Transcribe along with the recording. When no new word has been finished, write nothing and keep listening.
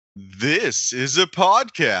This is a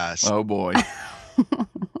podcast Oh boy,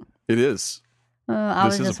 it is. I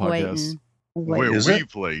This was is a just podcast. where waiting. we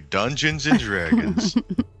play Dungeons and Dragons.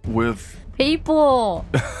 With People,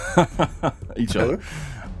 each other.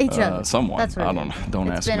 each other. Someone. That's what I it don't is. know. Don't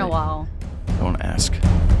It's ask been me. a while. Don't ask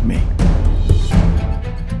me.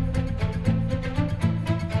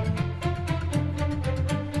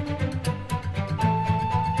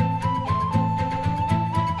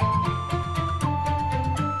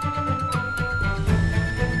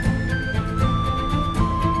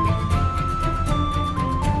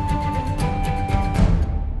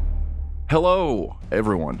 Hello,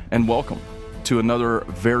 everyone, and welcome to another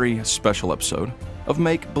very special episode of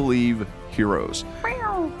Make Believe Heroes.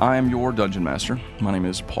 I am your Dungeon Master. My name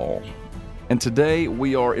is Paul. And today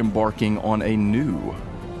we are embarking on a new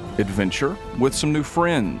adventure with some new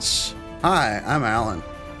friends. Hi, I'm Alan.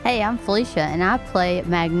 Hey, I'm Felicia, and I play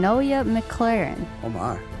Magnolia McLaren. Oh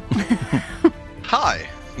my. Hi,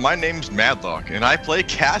 my name's Madlock, and I play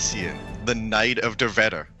Cassian, the Knight of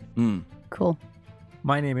Derveta. Cool.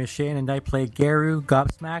 My name is Shane, and I play Garu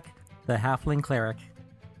Gobsmack, the Halfling Cleric.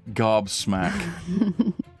 Gobsmack.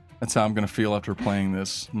 That's how I'm going to feel after playing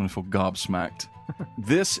this. I'm going to feel gobsmacked.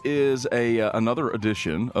 This is another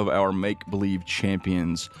edition of our Make Believe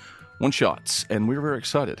Champions one-shots, and we're very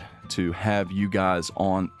excited to have you guys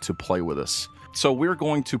on to play with us. So we're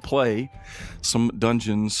going to play some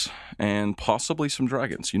dungeons and possibly some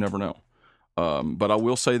dragons. You never know. But I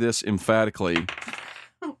will say this emphatically.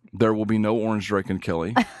 There will be no Orange Drake and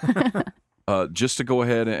Kelly. Just to go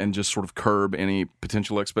ahead and just sort of curb any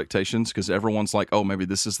potential expectations, because everyone's like, oh, maybe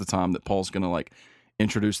this is the time that Paul's going to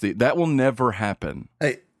introduce that will never happen.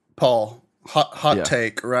 Hey, Paul, hot Yeah.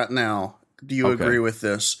 take right now. Do you Okay. agree with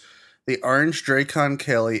this? The Orange Dracon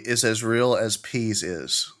Kelly is as real as peas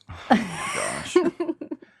is. Gosh.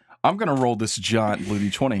 I'm going to roll this giant blue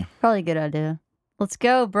D20. Probably a good idea. Let's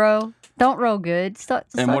go, bro. Don't roll good. Start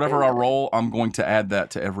And whatever doing I that. roll, I'm going to add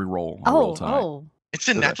that to every roll I roll tonight. It's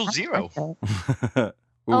a natural zero. Oof.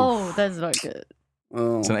 Oh, that's not good.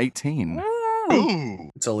 Oh, It's an 18. Ooh.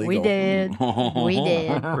 it's illegal. We did. We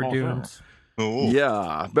did. We're doomed. Ooh.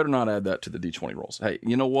 Yeah, better not add that to the D20 rolls. Hey,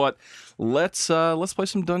 you know what? Let's play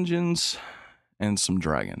some Dungeons and some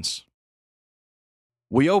Dragons.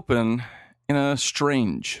 We open in a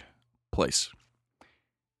strange place.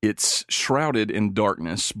 It's shrouded in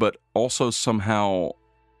darkness, but also somehow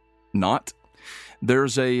not.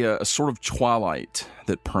 There's a sort of twilight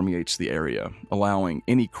that permeates the area, allowing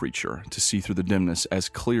any creature to see through the dimness as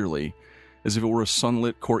clearly as if it were a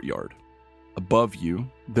sunlit courtyard. Above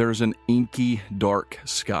you, there's an inky, dark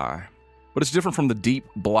sky. But it's different from the deep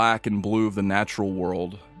black and blue of the natural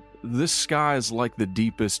world. This sky is like the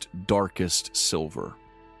deepest, darkest silver.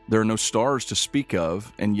 There are no stars to speak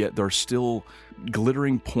of, and yet there are still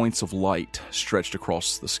glittering points of light stretched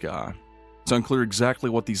across the sky. It's unclear exactly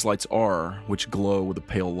what these lights are, which glow with a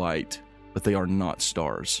pale light, but they are not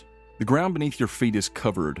stars. The ground beneath your feet is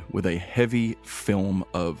covered with a heavy film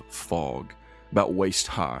of fog, about waist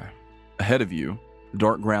high. Ahead of you, the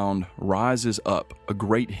dark ground rises up, a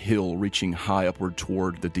great hill reaching high upward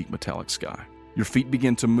toward the deep metallic sky. Your feet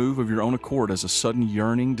begin to move of your own accord as a sudden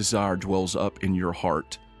yearning desire dwells up in your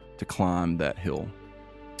heart to climb that hill,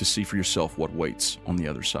 to see for yourself what waits on the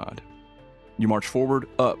other side. You march forward,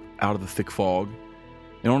 up out of the thick fog,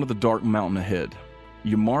 and onto the dark mountain ahead.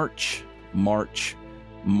 You march,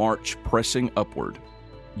 pressing upward.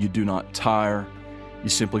 You do not tire. You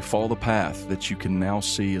simply follow the path that you can now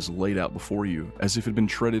see is laid out before you, as if it had been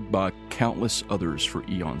treaded by countless others for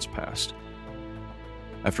eons past.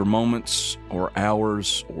 After moments, or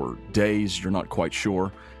hours, or days, you're not quite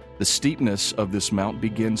sure, the steepness of this mount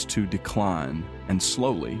begins to decline, and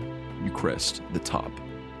slowly you crest the top.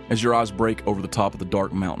 As your eyes break over the top of the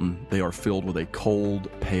dark mountain, they are filled with a cold,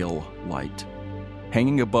 pale light.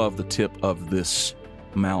 Hanging above the tip of this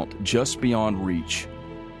mount, just beyond reach,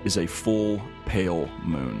 is a full, pale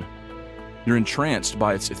moon. You're entranced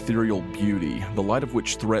by its ethereal beauty, the light of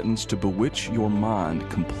which threatens to bewitch your mind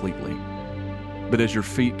completely. But as your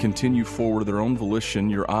feet continue forward of their own volition,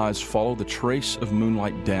 your eyes follow the trace of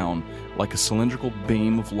moonlight down like a cylindrical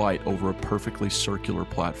beam of light over a perfectly circular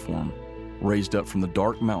platform, raised up from the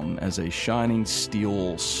dark mountain as a shining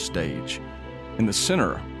steel stage. In the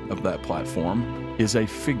center of that platform is a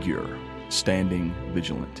figure standing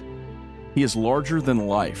vigilant. He is larger than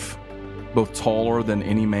life, both taller than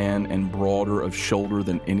any man and broader of shoulder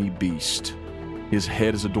than any beast. His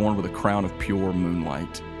head is adorned with a crown of pure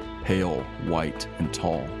moonlight, pale, white, and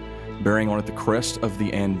tall, bearing on it the crest of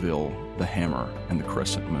the anvil, the hammer, and the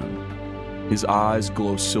crescent moon. His eyes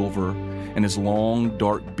glow silver, and his long,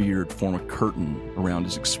 dark beard form a curtain around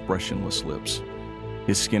his expressionless lips.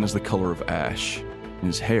 His skin is the color of ash, and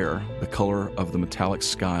his hair the color of the metallic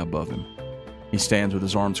sky above him. He stands with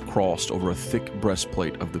his arms crossed over a thick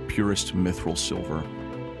breastplate of the purest mithril silver,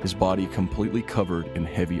 his body completely covered in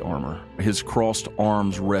heavy armor. His crossed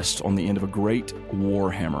arms rest on the end of a great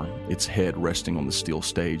war hammer, its head resting on the steel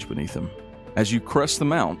stage beneath him. As you crest the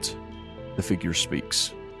mount, the figure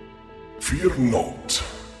speaks. Fear not,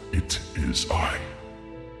 it is I.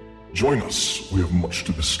 Join us, we have much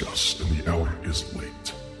to discuss, and the hour is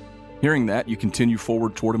late. Hearing that, you continue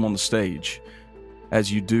forward toward him on the stage.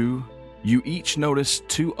 As you do, you each notice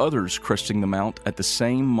two others cresting the mount at the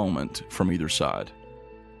same moment from either side.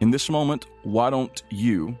 In this moment, why don't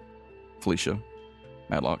you, Felicia,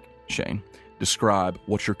 Madlock, Shane, describe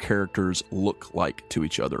what your characters look like to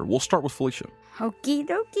each other? We'll start with Felicia. Okie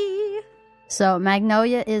dokie. So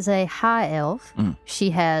Magnolia is a high elf. She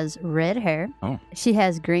has red hair. Oh. She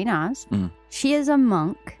has green eyes. She is a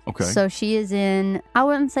monk. Okay. So she is in, I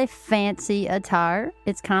wouldn't say fancy attire.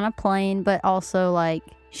 It's kind of plain, but also like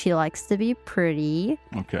she likes to be pretty.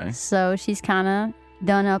 Okay. So she's kind of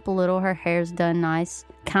done up a little. Her hair's done nice.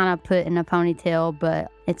 Kind of put in a ponytail,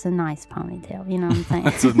 but it's a nice ponytail. You know what I'm saying?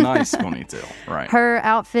 It's a nice ponytail, right? Her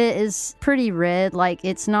outfit is pretty red. Like,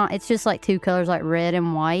 it's just like two colors, like red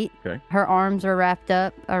and white. Okay. Her arms are wrapped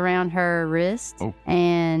up around her wrist. Oh.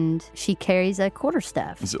 And she carries a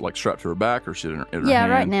quarterstaff. Is it like strapped to her back or is it in her hand? Yeah,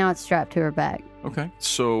 right now it's strapped to her back. Okay.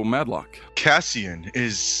 So, Madlock. Cassian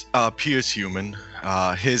appears human.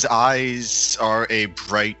 His eyes are a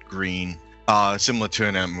bright green. Similar to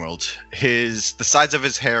an emerald. The sides of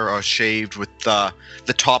his hair are shaved with the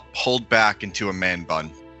top pulled back into a man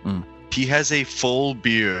bun. He has a full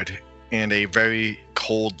beard and a very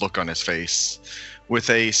cold look on his face. With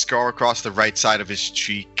a scar across the right side of his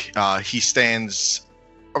cheek, he stands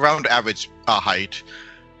around average height,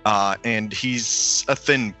 and he's a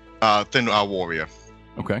thin warrior.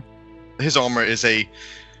 Okay. His armor is a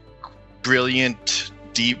brilliant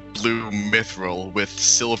deep blue mithril with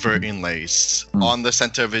silver inlays. On the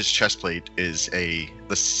center of his chest plate is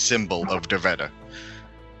the symbol of Dervetta.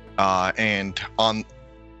 And on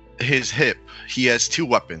his hip, he has two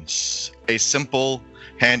weapons, a simple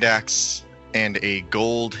hand axe and a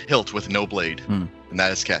gold hilt with no blade. And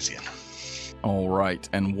that is Cassian. All right.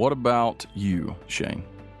 And what about you, Shane?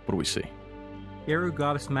 What do we see? Garu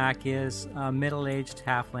Gobsmack is a middle-aged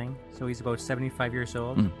halfling, so he's about 75 years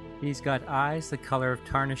old. He's got eyes the color of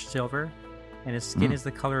tarnished silver, and his skin is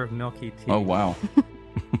the color of milky tea. Oh, wow.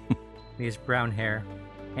 He has brown hair,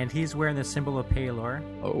 and he's wearing the symbol of Palor.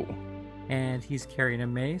 Oh. And he's carrying a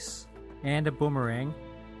mace and a boomerang.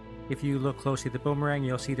 If you look closely at the boomerang,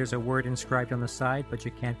 you'll see there's a word inscribed on the side, but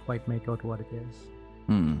you can't quite make out what it is.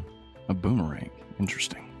 A boomerang.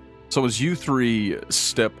 Interesting. So as you three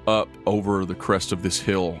step up over the crest of this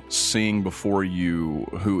hill, seeing before you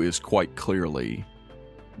who is quite clearly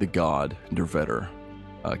the god Dervetter,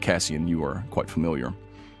 Cassian, you are quite familiar.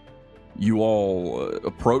 You all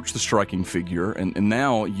approach the striking figure, and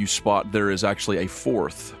now you spot there is actually a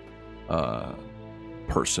fourth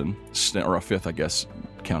person, or a fifth, I guess,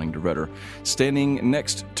 counting Dervetter, standing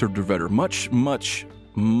next to Dervetter,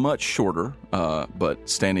 much shorter, but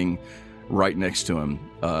standing right next to him.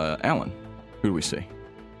 Alan, who do we see?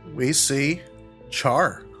 We see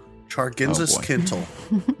Charginsus Kintel.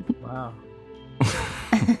 Wow.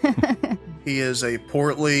 He is a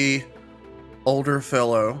portly, older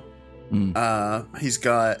fellow. He's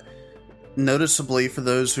got, noticeably, for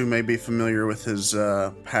those who may be familiar with his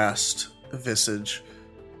past visage,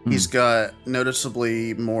 he's got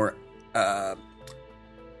noticeably more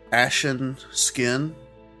ashen skin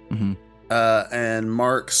and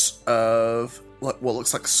marks of what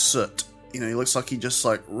looks like soot. You know, he looks like he just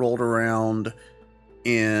like rolled around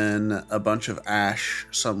in a bunch of ash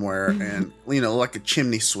somewhere, and like a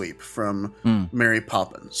chimney sweep from Mary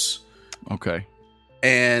Poppins. Okay.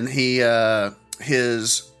 And he the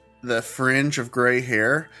fringe of gray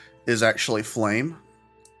hair is actually flame,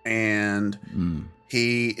 and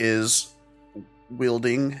he is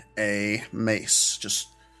wielding a mace, just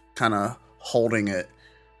kind of holding it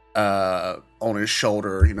on his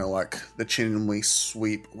shoulder, like the chimney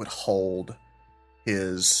sweep would hold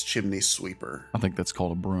his chimney sweeper. I think that's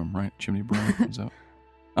called a broom, right? Chimney broom? Is that?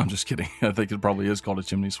 I'm just kidding. I think it probably is called a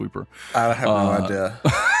chimney sweeper. I have no idea.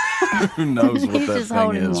 Who knows what He's that just thing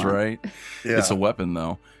holding is, one. right? Yeah. It's a weapon,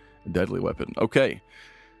 though. A deadly weapon. Okay.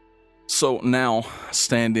 So now,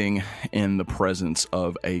 standing in the presence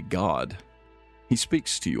of a god, he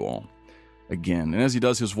speaks to you all. again. And as he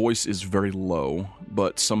does, his voice is very low,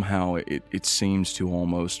 but somehow it seems to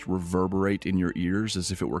almost reverberate in your ears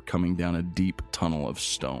as if it were coming down a deep tunnel of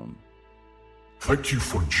stone. Thank you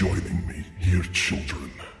for joining me here,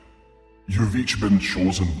 children. You've each been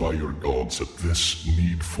chosen by your gods at this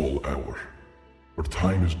needful hour, where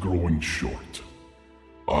time is growing short.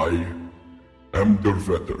 I am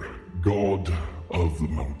Dervetter, god of the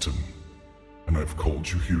mountain, and I've called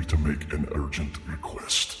you here to make an urgent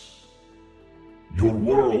request. Your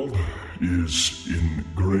world is in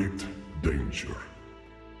great danger.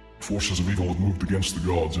 Forces of evil have moved against the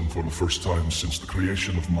gods, and for the first time since the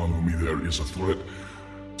creation of Manumi, there is a threat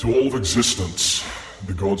to all of existence.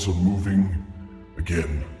 The gods are moving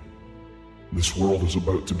again. This world is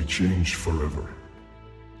about to be changed forever.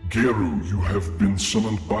 Geru, you have been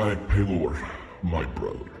summoned by Pelor, my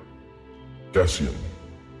brother. Cassian,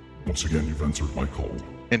 once again you've answered my call.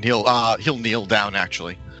 And he'll kneel down,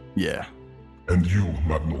 actually. Yeah. And you,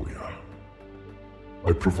 Magnolia.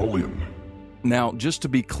 By Prevolian. Now, just to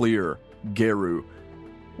be clear, Geru,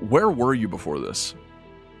 where were you before this?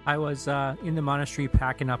 I was in the monastery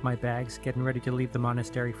packing up my bags, getting ready to leave the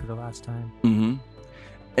monastery for the last time. Mm-hmm.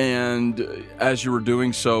 And as you were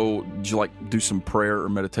doing so, did you do some prayer or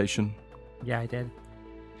meditation? Yeah, I did.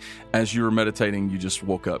 As you were meditating, you just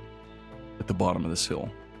woke up at the bottom of this hill.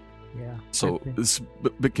 Yeah. So it's a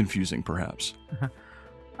bit confusing, perhaps.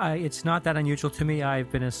 It's not that unusual to me.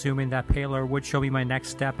 I've been assuming that Pelor would show me my next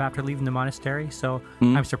step after leaving the monastery, so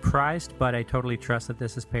I'm surprised, but I totally trust that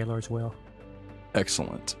this is Pelor's will.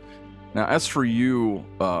 Excellent. Now, as for you,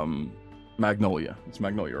 Magnolia. It's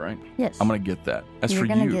Magnolia, right? Yes. I'm going to get that. As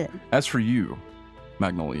for you,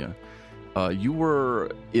 Magnolia, you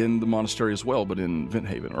were in the monastery as well, but in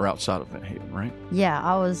Venthaven, or outside of Venthaven, right? Yeah,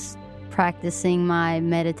 I was practicing my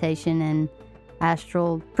meditation and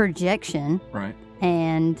astral projection. Right.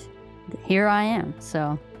 And here I am,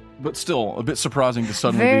 so... But still, a bit surprising to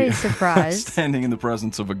suddenly Very be surprised. standing in the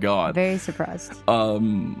presence of a god. Very surprised.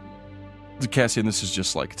 Cassian, this is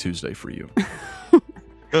just like Tuesday for you.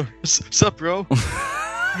 Sup, bro?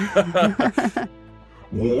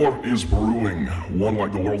 War is brewing, one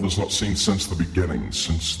like the world has not seen since the beginning,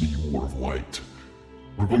 since the War of Light.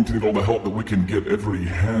 We're going to need all the help that we can get. Every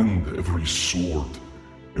hand, every sword,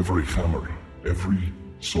 every hammer, every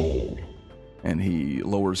soul. And he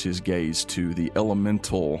lowers his gaze to the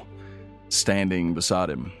elemental standing beside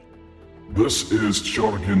him. This is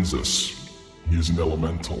Charginsis. He is an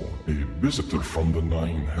elemental, a visitor from the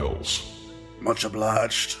Nine Hells. Much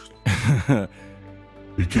obliged.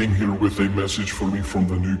 He came here with a message for me from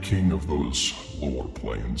the new king of those lower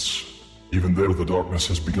planes. Even there, the darkness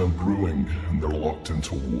has begun brewing, and they're locked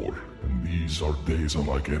into war. And these are days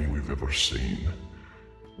unlike any we've ever seen.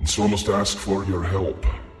 And so I must ask for your help.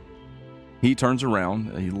 He turns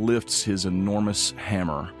around, he lifts his enormous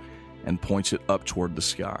hammer and points it up toward the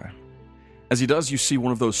sky. As he does, you see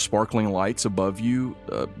one of those sparkling lights above you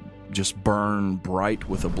just burn bright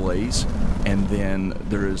with a blaze, and then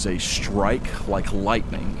there is a strike like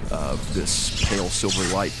lightning of this pale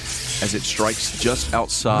silver light as it strikes just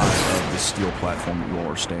outside of the steel platform that you all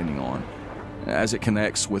are standing on. As it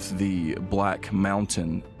connects with the black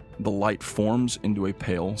mountain, the light forms into a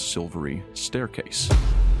pale silvery staircase.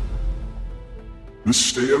 This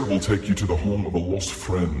stair will take you to the home of a lost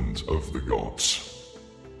friend of the gods.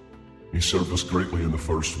 He served us greatly in the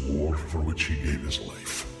First War, for which he gave his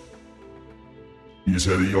life. He has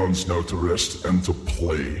had eons now to rest and to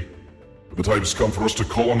play, but the time has come for us to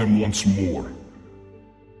call on him once more.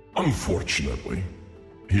 Unfortunately,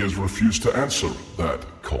 he has refused to answer that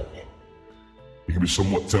call. He can be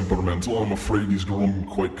somewhat temperamental, and I'm afraid he's grown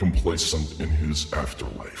quite complacent in his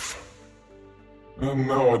afterlife. And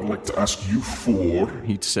now I'd like to ask you four,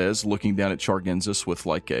 he says, looking down at Charginsis with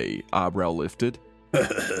a eyebrow lifted,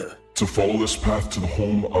 to follow this path to the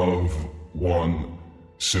home of one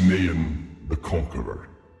Sinean the Conqueror.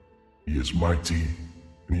 He is mighty,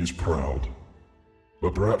 and he is proud.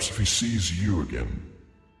 But perhaps if he sees you again,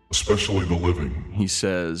 especially the living, he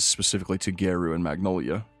says specifically to Geru and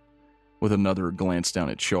Magnolia, with another glance down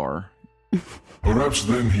at Char. Perhaps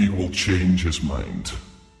then he will change his mind.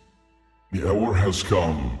 The hour has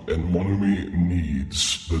come, and Monumi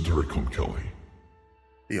needs the Dracon Kelly.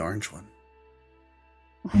 The orange one.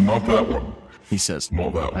 Not that one. He says,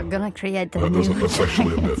 not that We're one. gonna create the new... That's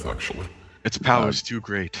actually a myth, actually. Its power is too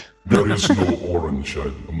great. There is no orange.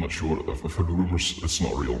 I'm not sure. I've heard rumors it's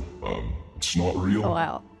not real. It's not real. Oh,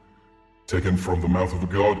 wow. Taken from the mouth of a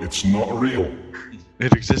god, it's not real.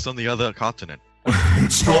 It exists on the other continent.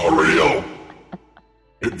 It's not real.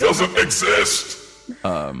 It doesn't exist.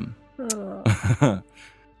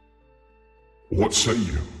 What say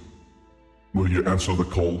you? Will you answer the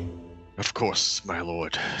call? Of course, my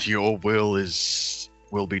lord. Your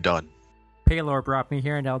will be done. Paylor brought me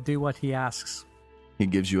here, and I'll do what he asks. He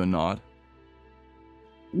gives you a nod.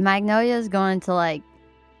 Magnolia's going to, like,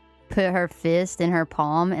 put her fist in her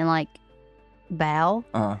palm and, like, bow.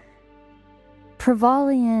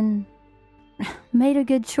 Prevalian made a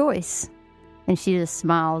good choice. And she just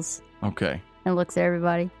smiles Okay. and looks at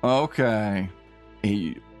everybody. Okay.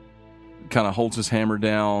 He kind of holds his hammer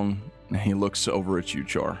down, and he looks over at you,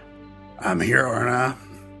 Char. I'm here, aren't I?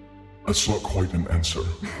 That's not quite an answer,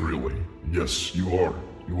 really. Yes, you are.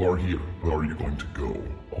 You are here. Where are you going to go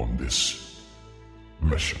on this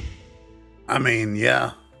mission? I mean,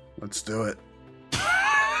 yeah. Let's do it.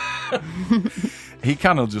 He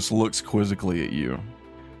kind of just looks quizzically at you,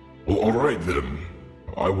 Well, all right then.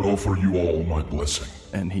 I would offer you all my blessing.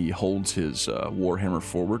 and he holds his warhammer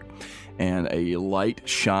forward, and a light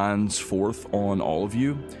shines forth on all of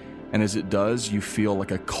you. And as it does, you feel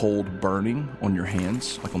like a cold burning on your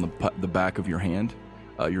hands, like on the back of your hand,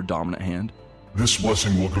 your dominant hand. This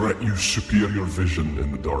blessing will grant you superior vision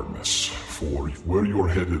in the darkness, for where you're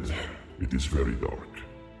headed, it is very dark.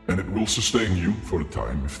 And it will sustain you for a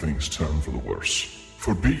time if things turn for the worse.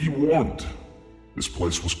 For be ye warned, this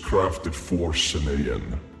place was crafted for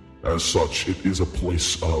Sinayan. As such, it is a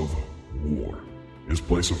place of war. His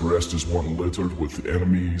place of rest is one littered with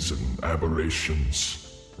enemies and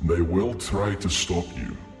aberrations. And they will try to stop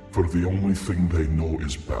you, for the only thing they know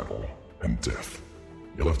is battle and death.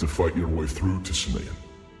 You'll have to fight your way through to Sinayan.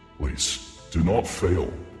 Please, do not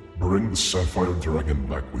fail. Bring the Sapphire Dragon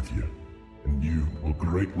back with you, and you will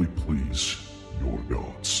greatly please your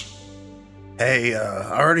gods. Hey,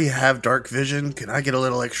 I already have dark vision. Can I get a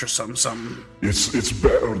little extra something? It's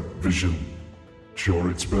better vision.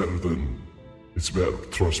 Sure, it's better.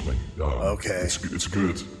 Trust me. Okay. It's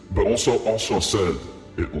good. But also said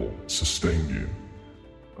it will sustain you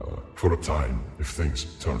for a time if things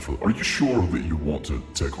turn for. Are you sure that you want to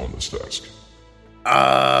take on this task?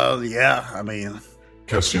 Yeah. I mean,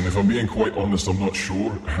 Cassian, if I'm being quite honest, I'm not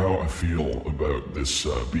sure how I feel about this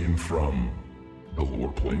being from the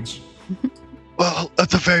lower planes. Well, at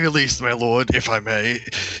the very least, my lord, if I may,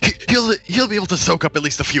 he'll be able to soak up at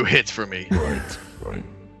least a few hits for me. Right.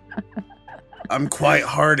 I'm quite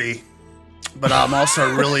hardy, but I'm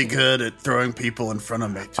also really good at throwing people in front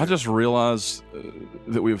of me. I just realized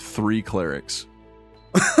that we have 3 clerics.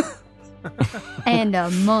 And a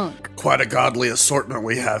monk. Quite a godly assortment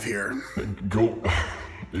we have here. Go.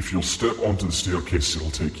 If you'll step onto the staircase, it'll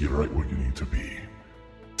take you right where you need to be.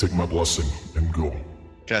 Take my blessing and go.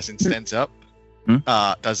 Cassian stands up,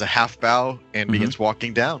 does a half bow, and begins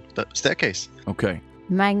walking down the staircase. Okay.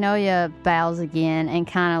 Magnolia bows again and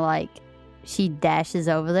kind of like she dashes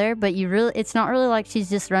over there, but it's not really like she's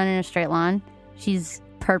just running a straight line. She's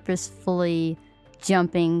purposefully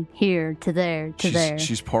jumping here to there to there.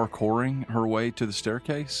 She's parkouring her way to the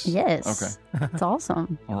staircase? Yes. Okay. It's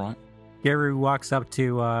awesome. All right. Geru walks up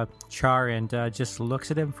to Char and just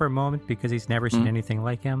looks at him for a moment because he's never seen anything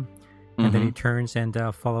like him. And then he turns and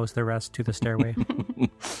follows the rest to the stairway.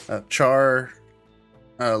 Char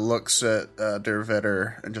looks at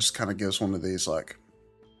Dervetter and just kind of gives one of these, like,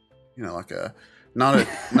 you know, like a not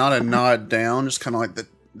a nod down, just kind of like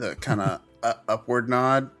the kind of upward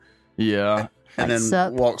nod. Yeah. And Like then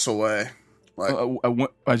sup. walks away. Like,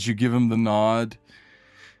 As you give him the nod,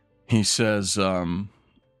 he says,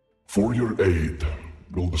 For your aid,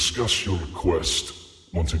 we'll discuss your request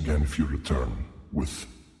once again if you return with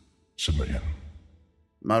Sinayan.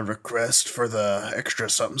 my request for the extra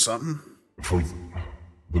something. For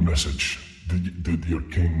the message. Did your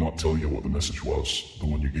king not tell you what the message was? The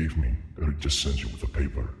one you gave me? Or he just sent you with a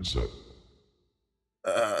paper? Is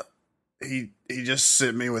that... He just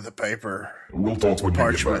sent me with a paper. We'll talk when you get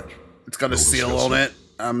Parchment. back. It's got a We'll seal discuss on it.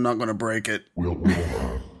 I'm not going to break it. We'll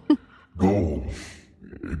go.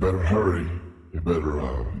 You better hurry. You better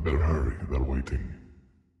hurry. They're waiting.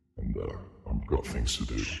 And I've got things to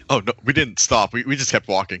do. Oh, no, we didn't stop. We just kept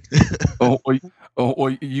walking.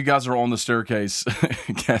 you guys are on the staircase,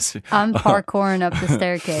 Cassie. I'm parkouring up the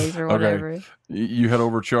staircase or whatever. Okay. You head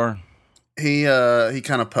over, Char? He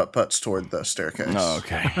kind of putt-putts toward the staircase. Oh,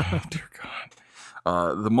 okay. Dear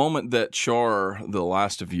God. The moment that Char, the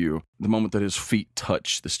last of you, the moment that his feet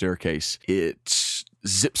touch the staircase, it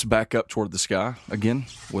zips back up toward the sky again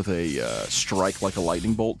with a strike like a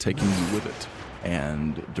lightning bolt, taking you with it.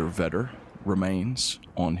 And Dervetter remains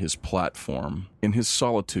on his platform in his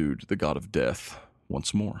solitude, the god of death,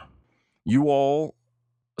 once more. You all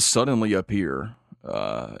suddenly appear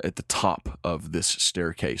at the top of this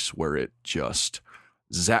staircase where it just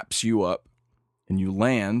zaps you up, and you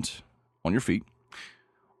land on your feet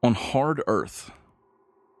On hard earth,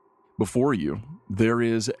 before you, there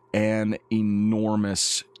is an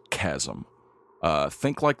enormous chasm.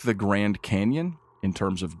 Think like the Grand Canyon in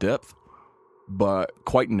terms of depth, but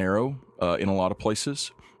quite narrow in a lot of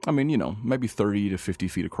places. I mean, maybe 30 to 50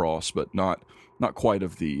 feet across, but not quite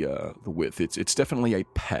of the width. It's definitely a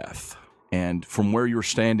path. And from where you're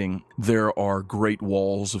standing, there are great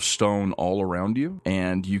walls of stone all around you,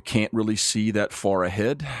 and you can't really see that far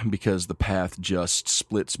ahead because the path just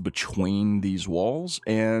splits between these walls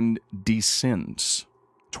and descends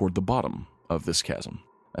toward the bottom of this chasm.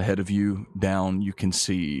 Ahead of you, down, you can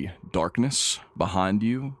see darkness. Behind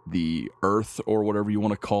you, the earth, or whatever you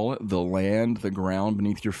want to call it, the land, the ground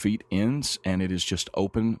beneath your feet ends, and it is just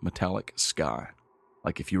open metallic sky.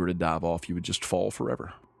 Like if you were to dive off, you would just fall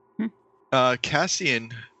forever. Cassian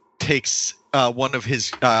takes one of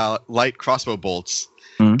his light crossbow bolts,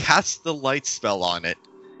 casts the light spell on it,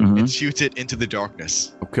 and shoots it into the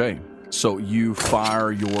darkness. Okay, so you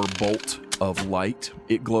fire your bolt of light.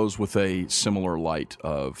 It glows with a similar light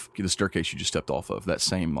of the staircase you just stepped off of, that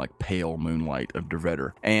same like pale moonlight of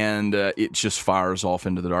Dervetter. And it just fires off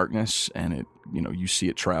into the darkness, and it, you see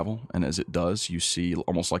it travel. And as it does, you see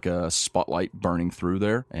almost like a spotlight burning through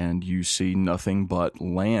there, and you see nothing but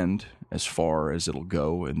land as far as it'll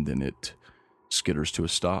go, and then it skitters to a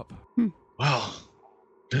stop. Well,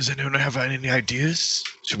 does anyone have any ideas?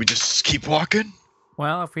 Should we just keep walking?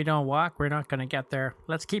 Well, if we don't walk, we're not going to get there.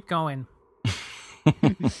 Let's keep going.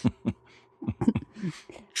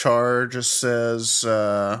 Char just says,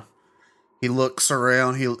 he looks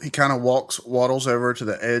around, he kind of waddles over to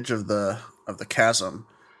the edge of the chasm,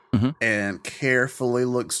 and carefully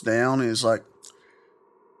looks down, and he's like,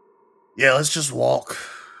 yeah, let's just walk.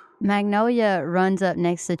 Magnolia runs up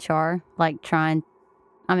next to Char,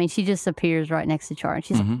 she just appears right next to Char, and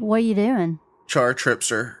she's like, what are you doing? Char trips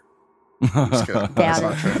her. Doubt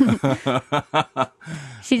it.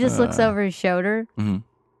 She just looks over his shoulder.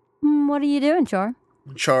 What are you doing, Char?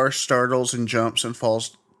 Char startles and jumps and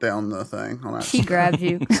falls down the thing. She grabs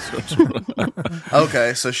you.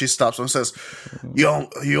 Okay, so she stops and says,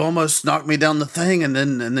 "You almost knocked me down the thing, and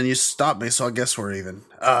then you stopped me. So I guess we're even."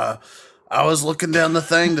 I was looking down the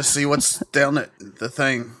thing to see what's down the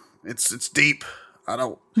thing. It's deep. I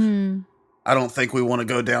don't think we want to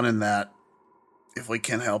go down in that if we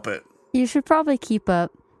can help it. You should probably keep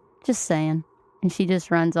up. Just saying. And she just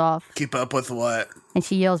runs off. Keep up with what? And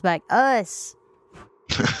she yells back, us.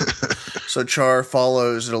 So Char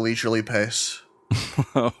follows at a leisurely pace.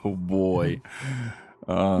 Oh, boy.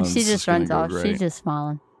 She just runs off. Great. She's just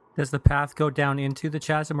smiling. Does the path go down into the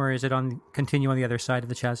chasm, or is it continue on the other side of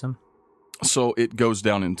the chasm? So it goes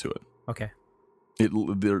down into it. Okay.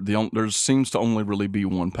 There seems to only really be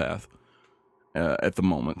one path at the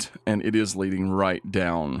moment, and it is leading right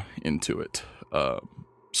down into it.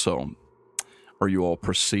 So, are you all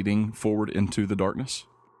proceeding forward into the darkness?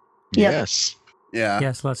 Yep. Yes. Yeah.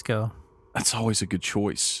 Yes, let's go. That's always a good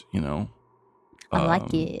choice, I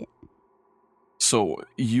like it. So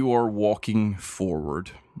you are walking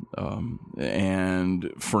forward,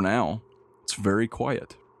 and for now, it's very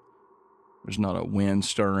quiet. There's not a wind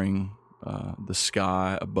stirring. The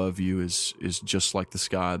sky above you is just like the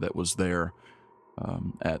sky that was there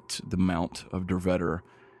at the Mount of Dervetter.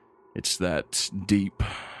 It's that deep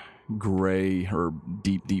gray or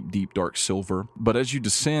deep dark silver. But as you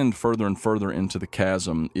descend further and further into the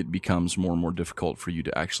chasm, it becomes more and more difficult for you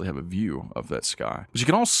to actually have a view of that sky. But you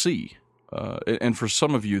can all see. And for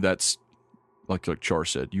some of you, that's, like Char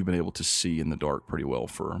said, you've been able to see in the dark pretty well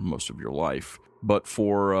for most of your life. But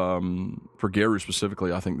for Garu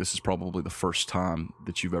specifically, I think this is probably the first time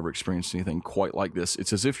that you've ever experienced anything quite like this.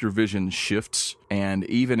 It's as if your vision shifts, and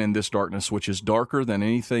even in this darkness, which is darker than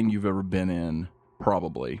anything you've ever been in,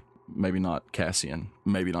 probably. Maybe not Cassian,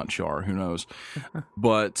 maybe not Char, who knows?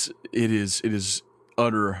 But it is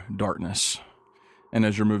utter darkness. And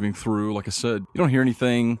as you're moving through, like I said, you don't hear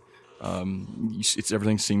anything.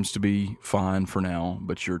 Everything seems to be fine for now,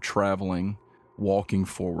 but you're walking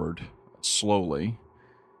forward slowly.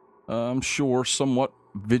 I'm sure somewhat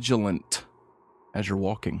vigilant as you're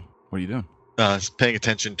walking. What are you doing? Paying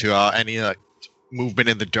attention to any movement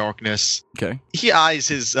in the darkness. Okay. He eyes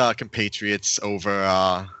his compatriots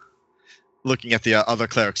over, looking at the other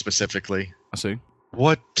cleric specifically. I see.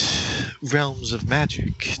 What realms of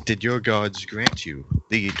magic did your gods grant you,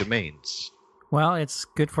 the domains? Well, it's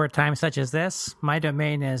good for a time such as this. My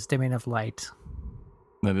domain is Domain of Light.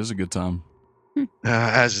 That is a good time.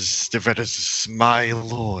 As Dervetter's my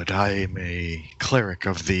lord, I am a cleric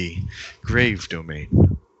of the Grave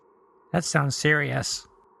domain. That sounds serious.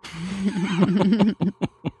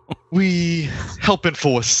 We help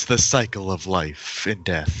enforce the cycle of life and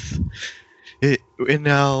death. And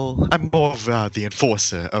now I'm more of the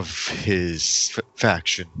enforcer of his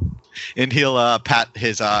faction. And he'll pat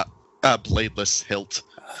his bladeless hilt.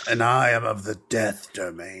 And I am of the death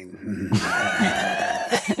domain.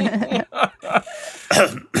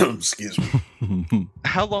 Excuse me.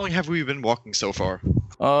 How long have we been walking so far?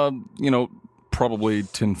 Probably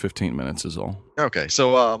 10, 15 minutes is all. Okay,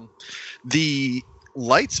 so the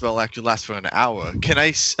light spell actually lasts for an hour. Can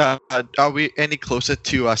I? Are we any closer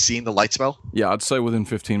to seeing the light spell? Yeah, I'd say within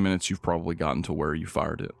 15 minutes you've probably gotten to where you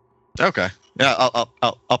fired it. Okay. Yeah,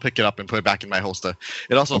 I'll pick it up and put it back in my holster.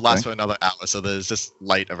 It also lasts for another hour, so there's just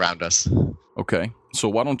light around us. Okay, so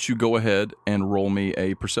why don't you go ahead and roll me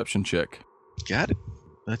a perception check? Got it.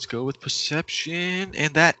 Let's go with perception,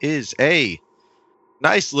 and that is a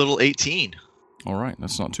nice little 18. All right,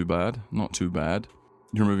 that's not too bad. Not too bad.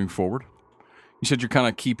 You're moving forward. You said you're kind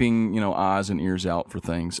of keeping, eyes and ears out for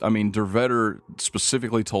things. I mean, Dervetter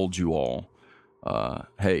specifically told you all,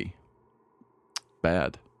 hey,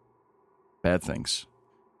 bad things,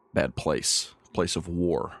 bad place of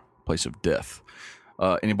war, place of death.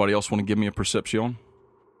 Anybody else want to give me a perception?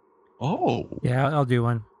 Oh. Yeah, I'll do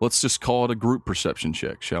one. Let's just call it a group perception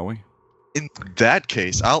check, shall we? In that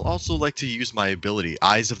case, I'll also like to use my ability,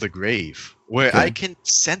 Eyes of the Grave, where Okay. I can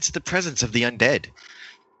sense the presence of the undead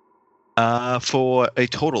for a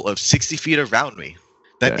total of 60 feet around me.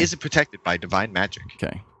 That Okay. isn't protected by divine magic.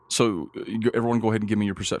 Okay. So everyone go ahead and give me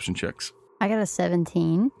your perception checks. I got a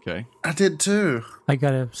 17. Okay. I did too. I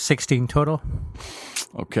got a 16 total.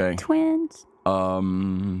 Okay. Twins.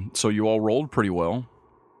 So you all rolled pretty well.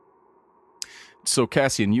 So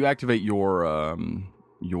Cassian, you activate your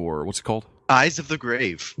what's it called? Eyes of the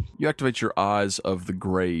Grave. You activate your Eyes of the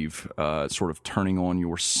Grave, sort of turning on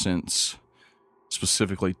your sense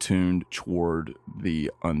specifically tuned toward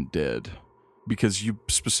the undead, because you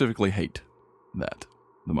specifically hate that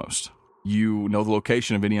the most. You know the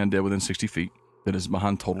location of any undead within 60 feet that is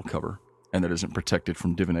behind total cover and that isn't protected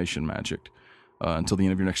from divination magic until the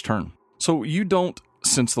end of your next turn. So you don't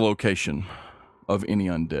sense the location of any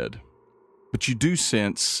undead, but you do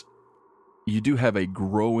have a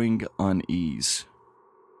growing unease.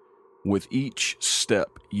 With each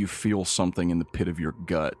step, you feel something in the pit of your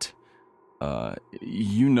gut.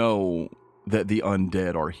 You know that the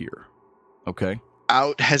undead are here. Okay?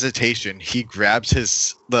 Without hesitation, he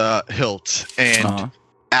grabs the hilt and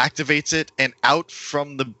activates it, and out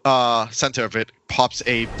from the center of it pops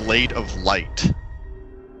a blade of light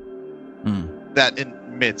that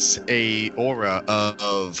emits a aura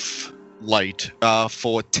of light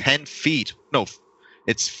for 10 feet. No,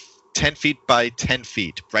 it's 10 feet by 10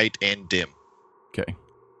 feet, bright and dim. Okay.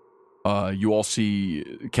 You all see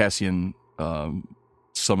Cassian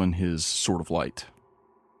summon his Sword of Light.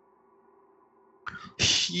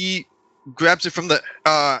 He grabs it from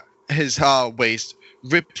his waist,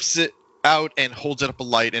 rips it out, and holds it up a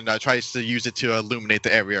light, and tries to use it to illuminate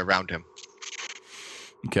the area around him.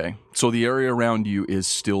 Okay. So the area around you is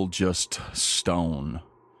still just stone.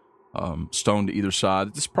 Stone to either side.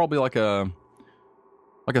 It's probably like a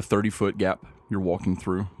 30-foot gap you're walking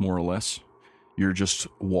through, more or less. You're just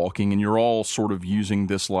walking, and you're all sort of using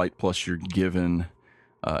this light, plus you're given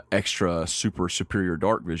extra super superior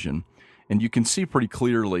dark vision. And you can see pretty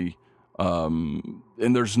clearly, and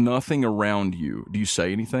there's nothing around you. Do you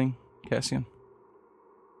say anything, Cassian?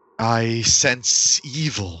 I sense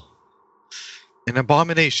evil. An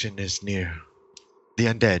abomination is near. The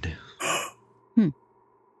undead.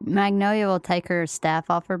 Magnolia will take her staff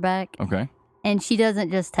off her back. Okay. And she doesn't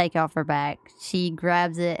just take it off her back. She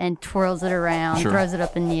grabs it and twirls it around, Sure. throws it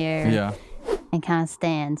up in the air, Yeah. and kind of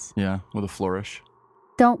stands. Yeah, with a flourish.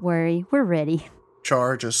 Don't worry, we're ready.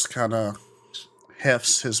 Char just kind of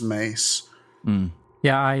hefts his mace.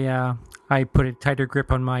 Yeah, I put a tighter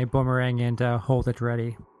grip on my boomerang and hold it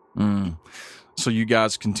ready. So you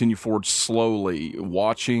guys continue forward slowly,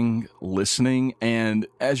 watching, listening, and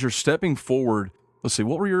as you're stepping forward, let's see,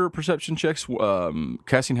 what were your perception checks?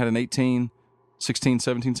 Cassian had an 18, 16,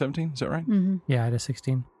 17, 17, is that right? Mm-hmm. Yeah, I had a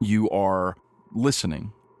 16. You are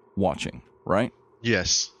listening, watching, right?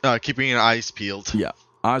 Yes. Keeping your eyes peeled. Yeah.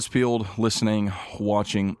 Eyes peeled, listening,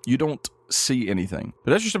 watching. You don't see anything.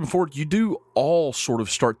 But as you're stepping forward, you do all sort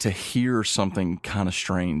of start to hear something kind of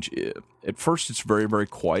strange. At first, it's very, very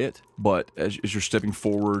quiet, but as you're stepping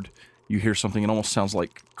forward, you hear something. It almost sounds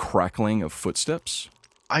like crackling of footsteps.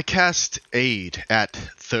 I cast Aid at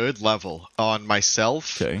 3rd level on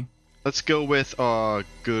myself. Okay. Let's go with our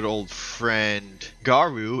good old friend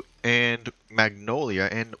Garu and Magnolia.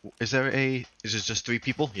 And is it just 3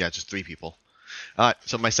 people? Yeah, just 3 people.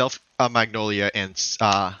 So myself, Magnolia, and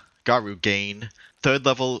Garu gain 3rd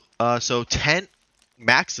level, so 10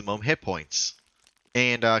 maximum hit points.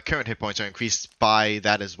 And current hit points are increased by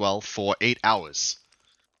that as well for 8 hours.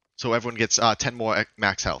 So everyone gets 10 more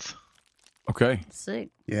max health. Okay. Sick.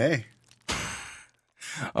 Yay.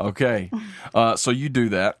 Okay. So you do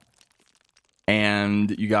that,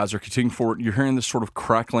 and you guys are continuing forward. You're hearing this sort of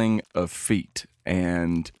crackling of feet,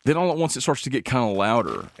 and then all at once it starts to get kind of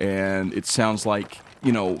louder, and it sounds like,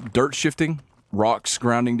 dirt shifting, rocks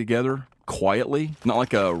grounding together quietly, not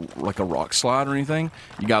like a rock slide or anything.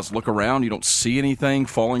 You guys look around, you don't see anything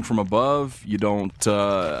falling from above. You don't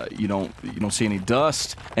see any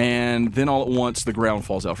dust, and then all at once the ground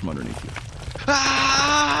falls out from underneath you.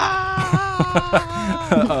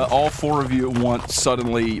 All 4 of you at once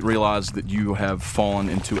suddenly realize that you have fallen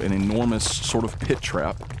into an enormous sort of pit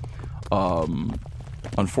trap.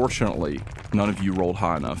 Unfortunately, none of you rolled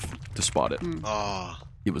high enough to spot it.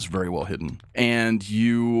 It was very well hidden. And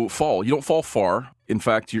you fall. You don't fall far. In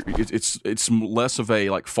fact, it's less of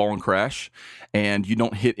a fall and crash, and you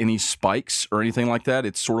don't hit any spikes or anything like that.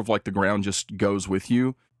 It's sort of like the ground just goes with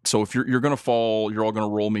you. So if you're going to fall, you're all going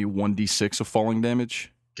to roll me 1d6 of falling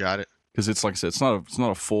damage. Got it. Because it's like I said, it's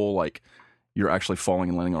not a full you're actually falling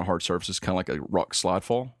and landing on a hard surface. It's kind of like a rock slide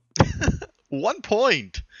fall. 1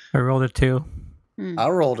 point. I rolled a 2. I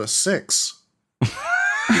rolled a 6.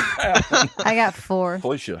 I got 4.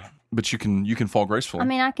 Felicia, but you can fall gracefully. I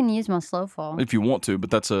mean, I can use my slow fall. If you want to,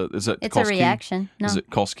 but it's a It's a reaction. Key? No. Is it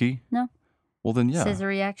cost key? No. Well, then, yeah. It says a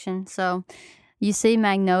reaction. So you see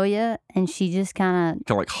Magnolia, and she just kind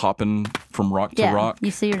of hopping from rock to yeah, rock.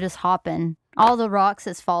 You see her just hopping. All the rocks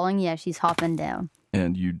that's falling, yeah, she's hopping down.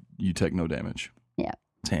 And you take no damage. Yeah.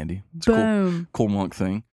 It's handy. It's Boom. Cool monk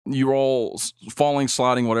thing. You're all falling,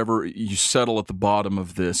 sliding, whatever. You settle at the bottom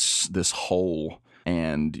of this hole,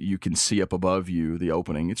 and you can see up above you the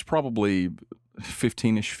opening. It's probably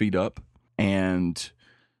 15-ish feet up, and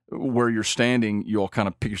where you're standing, you all kind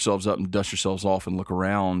of pick yourselves up and dust yourselves off and look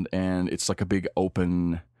around, and it's like a big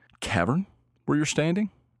open cavern where you're standing.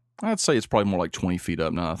 I'd say it's probably more like 20 feet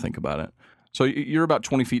up now that I think about it. So you're about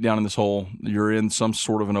 20 feet down in this hole. You're in some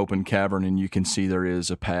sort of an open cavern, and you can see there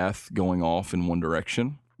is a path going off in one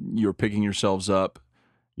direction. You're picking yourselves up.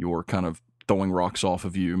 You're kind of throwing rocks off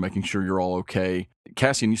of you, making sure you're all okay.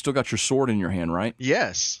 Cassian, you still got your sword in your hand, right?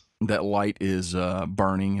 Yes. That light is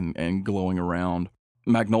burning and glowing around.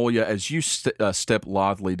 Magnolia, as you step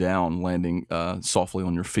lithely down, landing softly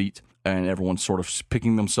on your feet, and everyone's sort of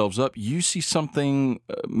picking themselves up, you see something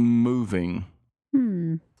moving.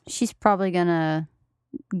 She's probably going to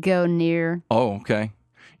go near. Oh, okay.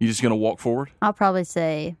 You just going to walk forward? I'll probably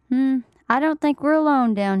say, I don't think we're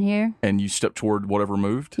alone down here. And you step toward whatever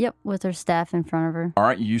moved? Yep, with her staff in front of her. All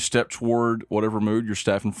right, you step toward whatever moved, your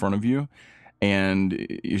staff in front of you. And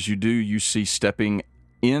as you do, you see stepping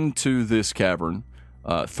into this cavern,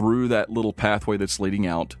 through that little pathway that's leading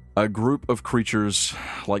out, a group of creatures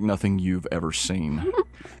like nothing you've ever seen.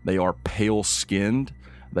 They are pale-skinned.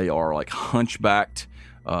 They are hunchbacked,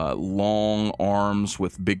 long arms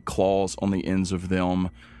with big claws on the ends of them.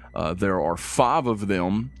 There are 5 of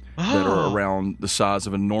them that are around the size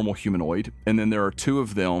of a normal humanoid, and then there are 2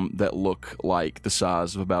 of them that look like the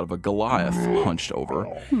size of about a Goliath hunched over.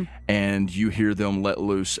 And you hear them let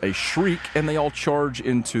loose a shriek, and they all charge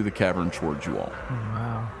into the cavern towards you all. Oh,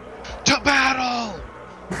 wow. To battle!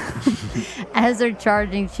 As they're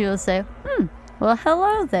charging, she'll say, well,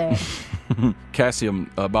 hello there. Cassian,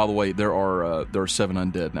 by the way, there are 7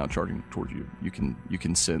 undead now charging towards you. You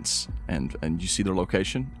can sense and you see their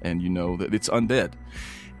location, and you know that it's undead.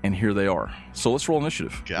 And here they are. So let's roll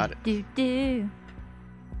initiative. Got it. Do.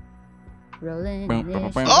 Rolling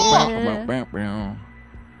initiative. Oh!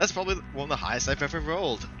 That's probably one of the highest I've ever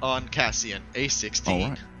rolled on Cassian, a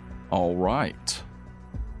 16. All right.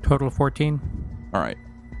 Total 14. All right.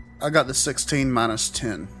 I got the 16 minus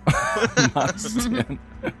 10. Minus 10.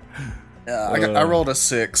 I rolled a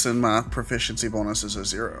 6, and my proficiency bonus is a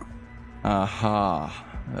 0. Aha.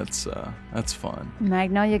 That's fun.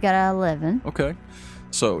 Magnolia got an 11. Okay.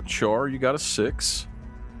 So, Char, you got a 6.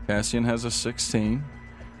 Cassian has a 16.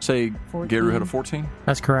 Say, 14. Garu had a 14.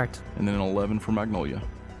 That's correct. And then an 11 for Magnolia.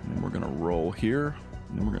 And then we're going to roll here.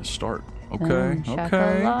 And then we're going to start. Okay.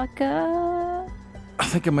 Shakalaka. I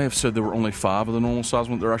think I may have said there were only 5 of the normal size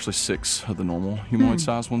ones. There are actually 6 of the normal humanoid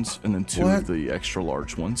size ones, and then 2 of the extra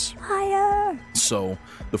large ones. Higher. So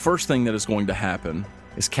the first thing that is going to happen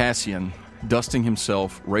is Cassian, dusting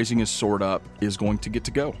himself, raising his sword up, is going to get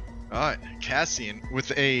to go. Alright, Cassian,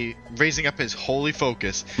 with raising up his holy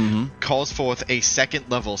focus, calls forth a 2nd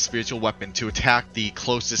level spiritual weapon to attack the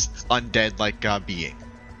closest undead-like being.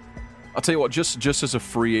 I'll tell you what, just as a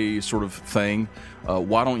free sort of thing,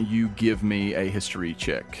 why don't you give me a history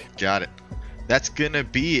check? Got it. That's gonna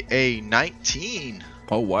be a 19.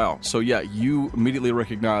 Oh, wow. So, yeah, you immediately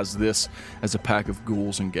recognize this as a pack of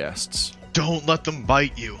ghouls and ghasts. Don't let them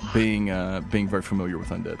bite you. Being very familiar with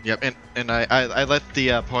undead. Yep, and I let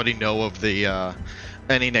the party know of the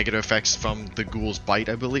any negative effects from the ghoul's bite,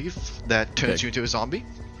 I believe, that turns you into a zombie.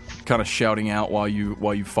 Kind of shouting out while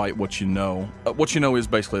you fight what you know. What you know is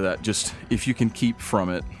basically that just if you can keep from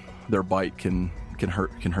it, their bite can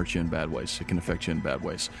hurt you in bad ways. It can affect you in bad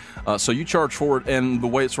ways. So you charge forward, and the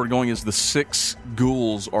way it's sort of going is the 6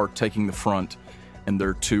 ghouls are taking the front, and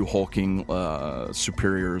their 2 hulking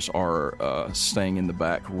superiors are staying in the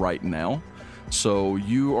back right now. So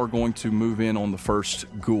you are going to move in on the first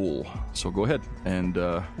ghoul. So go ahead, and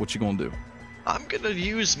what you going to do? I'm going to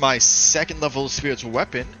use my 2nd level spiritual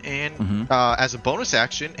weapon and as a bonus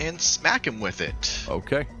action and smack him with it.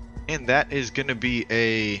 Okay. And that is going to be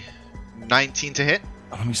a 19 to hit.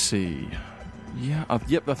 Let me see. Yeah,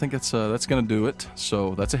 yep, I think that's going to do it.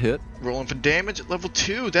 So that's a hit. Rolling for damage at level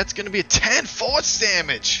 2. That's going to be a 10 force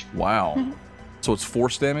damage. Wow. So it's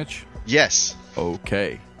force damage? Yes.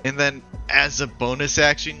 Okay. And then as a bonus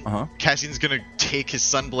action, Uh-huh. Cassian's going to take his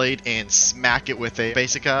Sunblade and smack it with a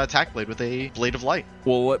basic attack blade with a Blade of Light.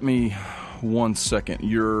 Well, let me 1 second.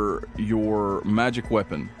 Your magic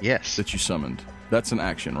weapon Yes. that you summoned, that's an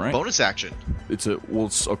action, right? Bonus action. It's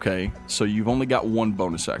okay. So you've only got 1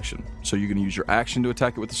 bonus action. So you're going to use your action to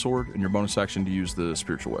attack it with the sword, and your bonus action to use the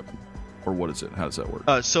spiritual weapon. Or what is it? How does that work?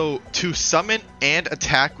 So to summon and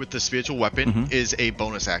attack with the spiritual weapon is a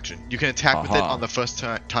bonus action. You can attack with it on the first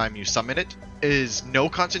time you summon it. It is no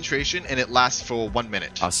concentration, and it lasts for 1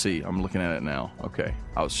 minute. I see. I'm looking at it now. Okay.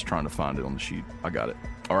 I was trying to find it on the sheet. I got it.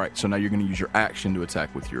 All right. So now you're going to use your action to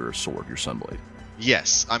attack with your sword, your Sunblade.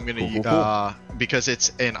 Yes, I'm going to Cool. because it's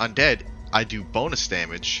an undead, I do bonus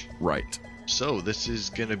damage. Right. So this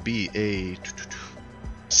is going to be a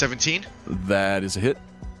 17. That is a hit.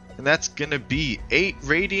 And that's going to be 8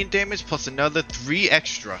 radiant damage plus another 3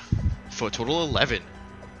 extra for a total of 11.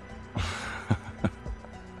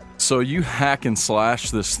 So you hack and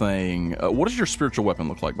slash this thing. What does your spiritual weapon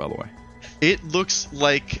look like, by the way? It looks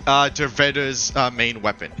like Derveda's main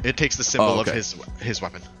weapon. It takes the symbol of his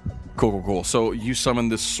weapon. Cool. So you summon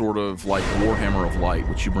this sort of like Warhammer of Light,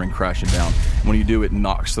 which you bring crashing down. When you do, it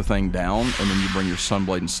knocks the thing down, and then you bring your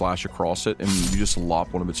Sunblade and slash across it, and you just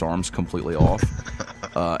lop one of its arms completely off.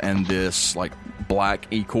 And this like black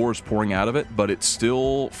ichor is pouring out of it, but it's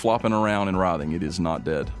still flopping around and writhing. It is not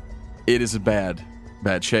dead. It is a bad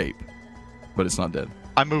shape, but it's not dead.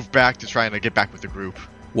 I move back to try and get back with the group.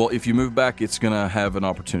 Well, if you move back, it's going to have an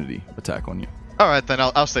opportunity attack on you. All right, then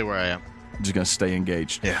I'll stay where I am. Just going to stay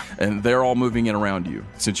engaged. Yeah. And they're all moving in around you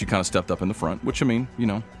since you kind of stepped up in the front, which, I mean, you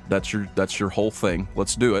know, that's your whole thing.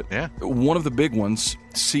 Let's do it. Yeah. One of the big ones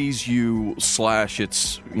sees you slash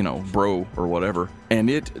its, bro or whatever, and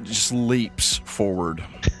it just leaps forward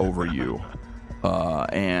over you.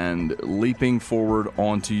 And leaping forward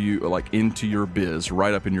onto you, like into your biz,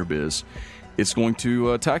 right up in your biz, it's going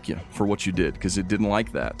to attack you for what you did, because it didn't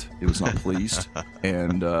like that. It was not pleased,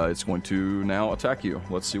 and it's going to now attack you.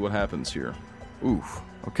 Let's see what happens here. Oof.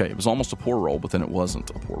 Okay, it was almost a poor roll, but then it wasn't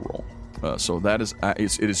a poor roll. So that is,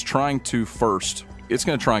 it is trying to first, it's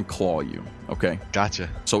going to try and claw you, okay? Gotcha.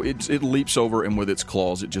 So it leaps over, and with its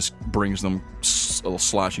claws, it just brings them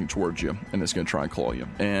slashing towards you, and it's going to try and claw you.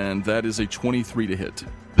 And that is a 23 to hit.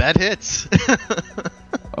 That hits.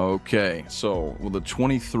 Okay, so with a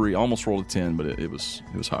 23, I almost rolled a 10, but it was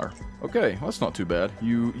higher. Okay, well, that's not too bad.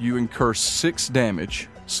 You incur 6 damage,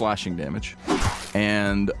 slashing damage,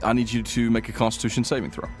 and I need you to make a Constitution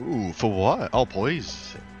saving throw. Ooh, for what? Oh,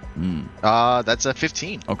 poise. That's a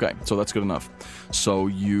 15. Okay, so that's good enough. So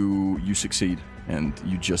you succeed, and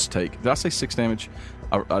you just take. Did I say 6 damage?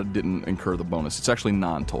 I didn't incur the bonus. It's actually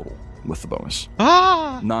 9 total with the bonus.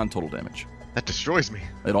 9 total damage. That destroys me.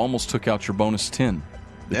 It almost took out your bonus 10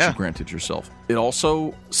 that you granted yourself. It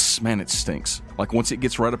also, man, it stinks. Like, once it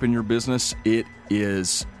gets right up in your business, it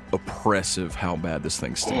is oppressive how bad this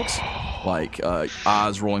thing stinks. Like,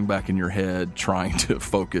 eyes rolling back in your head, trying to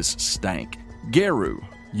focus, stank. Geru,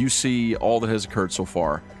 you see all that has occurred so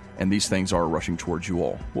far, and these things are rushing towards you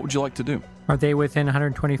all. What would you like to do? Are they within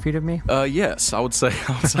 120 feet of me? Yes, I would say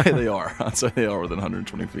they are. I'd say they are within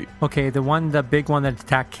 120 feet. Okay, the big one that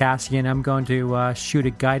attacked Cassian, I'm going to shoot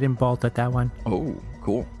a guiding bolt at that one. Oh,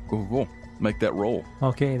 cool. Make that roll.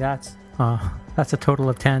 Okay, that's a total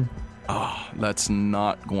of 10. That's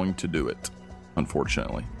not going to do it,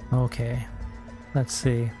 unfortunately. Okay, let's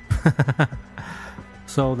see.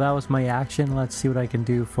 So that was my action. Let's see what I can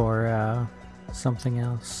do for something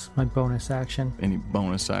else. My bonus action. Any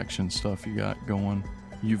bonus action stuff you got going?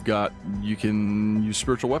 You can use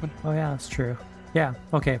spiritual weapon. Oh yeah, that's true. Yeah,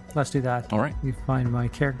 okay, let's do that. All right. You find my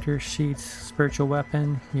character sheet, spiritual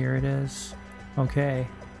weapon. Here it is. Okay.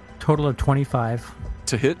 Total of 25.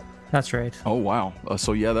 To hit? That's right. Oh, wow.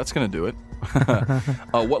 So, yeah, that's going to do it.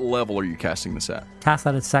 What level are you casting this at? Cast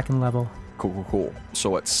that at second level. Cool.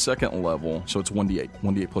 So at second level, so it's 1d8.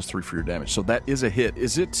 1d8 plus 3 for your damage. So that is a hit.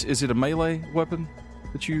 Is it a melee weapon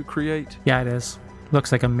that you create? Yeah, it is.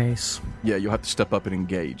 Looks like a mace. Yeah, you'll have to step up and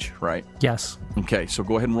engage, right? Yes. Okay, so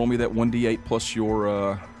go ahead and roll me that 1d8 plus your,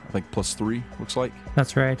 I think plus 3, looks like.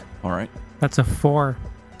 That's right. All right. That's a 4.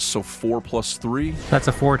 So 4 plus 3? That's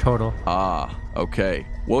a 4 total. Ah, okay.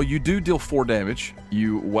 Well, you do deal 4 damage.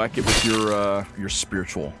 You whack it with your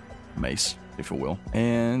spiritual mace, if you will.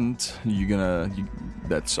 And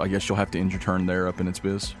I guess you'll have to end your turn there up in its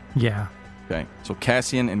biz. Yeah. Okay, so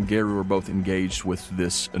Cassian and Garu are both engaged with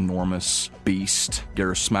this enormous beast.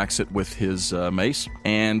 Garu smacks it with his mace,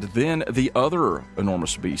 and then the other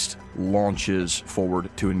enormous beast launches forward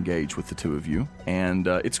to engage with the two of you, and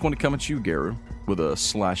it's going to come at you, Garu, with a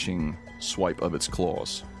slashing swipe of its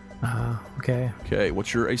claws. Okay. Okay,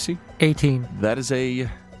 what's your AC? 18. That is a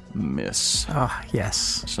miss. Ah,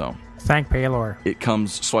 yes. So Thank Baylor. it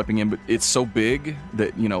comes swiping in, but it's so big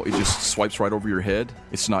that, it just swipes right over your head.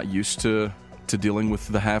 It's not used to dealing with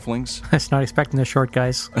the halflings. It's not expecting the short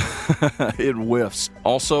guys. It whiffs.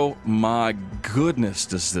 Also, my goodness,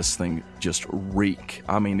 does this thing just reek.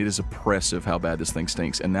 I mean, it is oppressive how bad this thing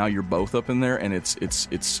stinks. And now you're both up in there, and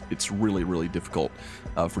it's really, really difficult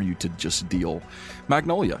for you to just deal.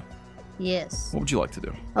 Magnolia, Yes. what would you like to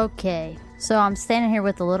do? Okay. So I'm standing here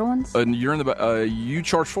with the little ones? And you're in the back. You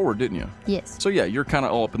charged forward, didn't you? Yes. So yeah, you're kind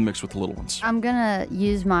of all up in the mix with the little ones. I'm going to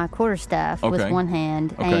use my quarterstaff with Okay. one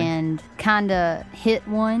hand Okay. and kind of hit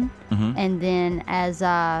one. Mhm. And then as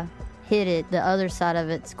I hit it, the other side of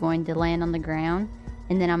it's going to land on the ground.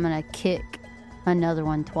 And then I'm going to kick another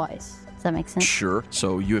one twice. Does that make sense? Sure.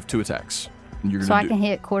 So you have 2 attacks. And you're So gonna I can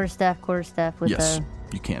hit quarterstaff with Yes, the...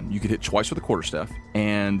 you can. You could hit twice with a quarterstaff,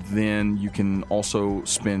 and then you can also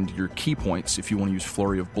spend your key points if you want to use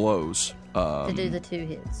Flurry of Blows. to do the 2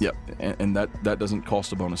 hits. Yep, and that doesn't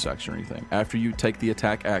cost a bonus action or anything. After you take the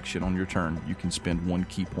attack action on your turn, you can spend 1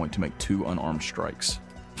 key point to make 2 unarmed strikes.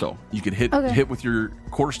 So you could hit with your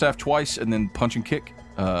quarterstaff twice and then punch and kick.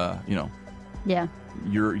 Yeah.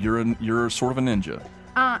 You're sort of a ninja.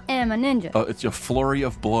 I am a ninja. It's a flurry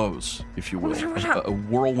of blows, if you will. A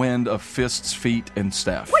whirlwind of fists, feet, and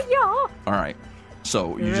staff. All right.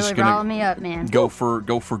 So You're you're just really gonna riling me up, man. go for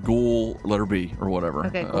ghoul letter B or whatever.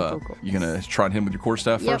 Okay, cool. You're gonna try and hit him with your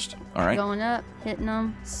quarterstaff Yep. first. All right. Going up, hitting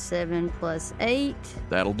them. 7 plus 8.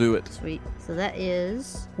 That'll do it. Sweet. So that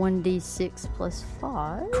is 1d6 plus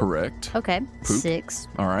 5. Correct. Okay. Poop. 6.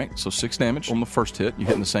 All right. So 6 damage on the first hit. You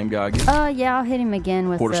hitting the same guy again? Yeah, I'll hit him again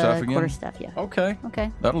with Quarterstaff the again? quarterstaff, yeah. Okay.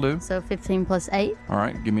 Okay. That'll do. So 15 plus 8. All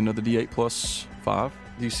right. Give me another D8 plus 5.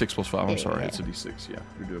 D6 plus 5. I'm sorry. Yeah. It's a D6. Yeah.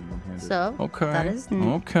 You're doing one-handed. So Okay. that is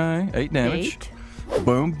Okay. 8 damage. 8.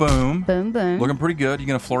 Boom, boom. Boom, boom. Looking pretty good. You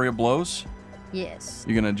gonna flurry of blows? Yes.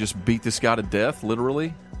 You're gonna just beat this guy to death,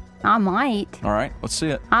 literally? I might. All right. Let's see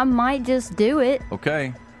it. I might just do it.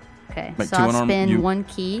 Okay. Okay. Make so 2 I unarmed- spend you- 1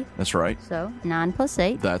 key. That's right. So 9 plus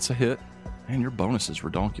 8. That's a hit. And your bonus is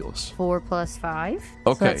redonkulous. 4 plus 5.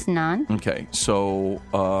 Okay. So that's 9. Okay, so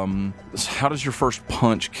how does your first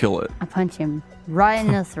punch kill it? I punch him right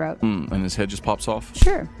in the throat. And his head just pops off?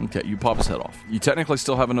 Sure. Okay, you pop his head off. You technically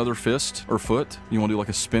still have another fist or foot. You want to do like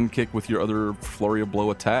a spin kick with your other flurry of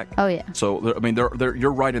blow attack? Oh, yeah. So,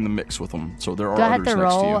 you're right in the mix with them. So there are Do I have others to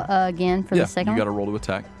next roll to you. again for Yeah, the second you got one? to roll to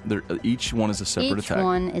attack. Each one is a separate Each attack.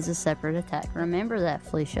 one is a separate attack. Remember that,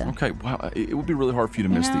 Felicia. Okay, wow. It would be really hard for you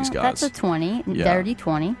to miss these guys. That's a 20. Yeah. Dirty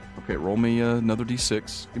 20. Okay, roll me another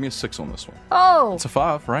d6. Give me a 6 on this one. Oh! It's a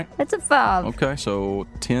 5, right? That's a 5. Okay, so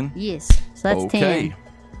 10. Yes. So that's Okay. 10.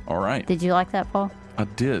 All right. Did you like that, Paul? I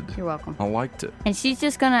did. You're welcome. I liked it. And she's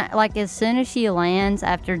just gonna, like, as soon as she lands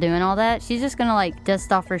after doing all that, she's just gonna, like,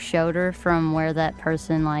 dust off her shoulder from where that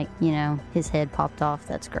person, like, his head popped off.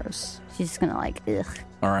 That's gross. She's just gonna, like, ugh.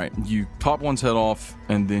 All right. You pop one's head off,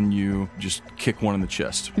 and then you just kick one in the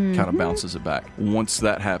chest. Kind of bounces it back. Once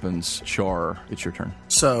that happens, Char, it's your turn.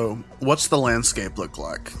 So, what's the landscape look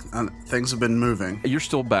like? Things have been moving. You're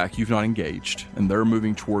still back. You've not engaged, and they're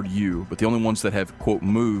moving toward you. But the only ones that have, quote,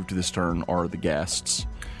 moved this turn are the ghasts.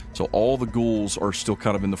 So all the ghouls are still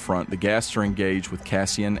kind of in the front. The ghasts are engaged with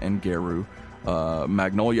Cassian and Garu.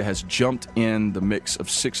 Magnolia has jumped in the mix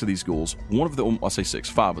of 6 of these ghouls. One of them, I'll say 6,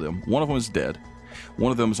 5 of them. One of them is dead.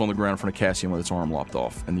 One of them is on the ground in front of Cassian with its arm lopped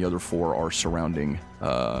off, and the other 4 are surrounding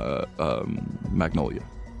Magnolia.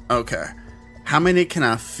 Okay. How many can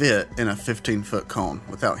I fit in a 15-foot cone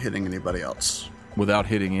without hitting anybody else? Without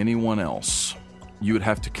hitting anyone else, you would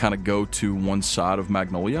have to kind of go to one side of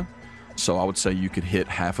Magnolia. So I would say you could hit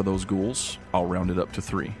half of those ghouls. I'll round it up to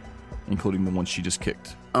 3, including the one she just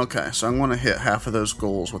kicked. Okay, so I'm going to hit half of those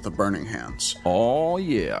ghouls with the burning hands. Oh,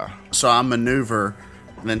 yeah. So I maneuver,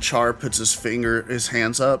 and then Char puts his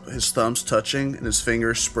hands up, his thumbs touching, and his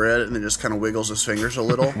fingers spread, and then just kind of wiggles his fingers a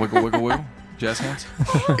little. Wiggle, wiggle, wiggle. Jazz hands.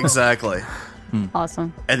 Exactly.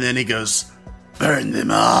 Awesome. And then he goes, burn them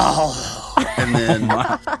all.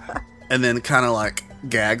 And then kind of like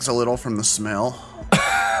gags a little from the smell.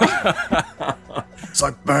 It's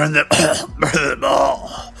like, burn them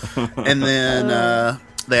all. And then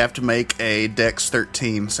they have to make a Dex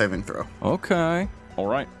 13 saving throw. Okay. All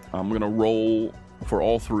right. I'm going to roll for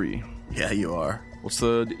all 3. Yeah, you are. What's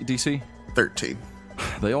the DC? 13.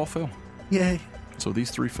 They all fail. Yay. So these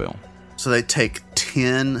 3 fail. So they take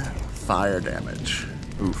 10 fire damage.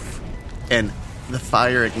 Oof. And the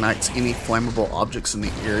fire ignites any flammable objects in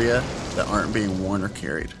the area that aren't being worn or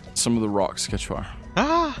carried. Some of the rocks catch fire,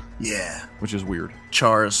 Yeah. which is weird.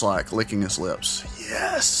 Char is like licking his lips.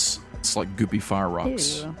 Yes. It's like goopy fire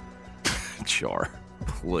rocks. Ew. Char,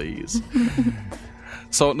 please.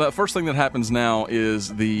 So the first thing that happens now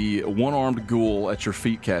is the one-armed ghoul at your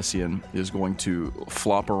feet, Cassian, is going to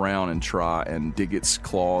flop around and try and dig its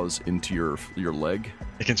claws into your leg.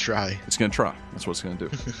 It can try. It's going to try. That's what it's going to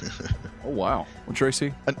do. Oh, wow. What,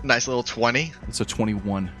 Tracy? A nice little 20. It's a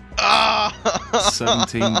 21. Ah!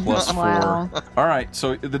 17 plus 4. Wow. All right,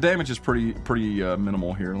 so the damage is pretty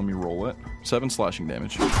minimal here. Let me roll it. 7 slashing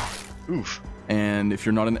damage. Oof. And if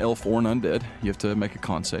you're not an elf or an undead, you have to make a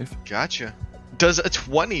con save. Gotcha. Does a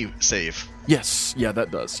 20 save? Yes. Yeah, that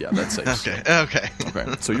does. Yeah, that saves. Okay.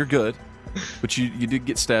 Okay, so you're good. But you did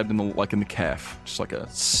get stabbed in the calf. Just like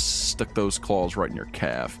stuck those claws right in your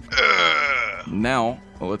calf. Now,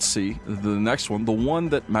 let's see. The next one, the one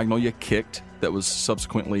that Magnolia kicked that was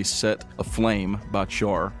subsequently set aflame by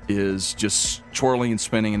Char, is just twirling and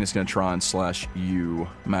spinning, and it's going to try and slash you,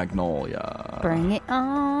 Magnolia. Bring it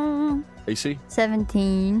on. AC?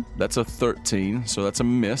 17. That's a 13, so that's a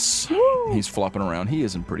miss. Woo. He's flopping around. He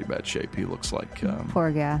is in pretty bad shape. He looks like...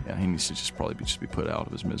 Poor guy. Yeah, he needs to just be put out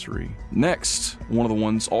of his misery. Next, one of the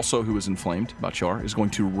ones also who is inflamed by Char is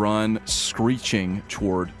going to run screeching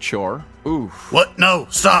toward Char. Oof. What? No,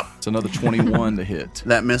 stop. It's another 21 to hit.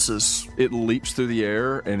 That misses. It leaps through the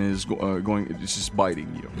air and is it's just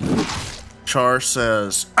biting you. Char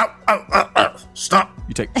says, ow, ow, ow, ow, stop.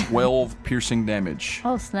 You take 12 piercing damage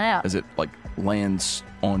Oh, snap. as it lands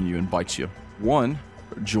on you and bites you. One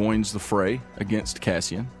joins the fray against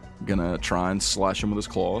Cassian. Gonna try and slash him with his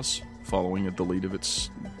claws, following the lead of its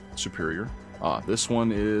superior. This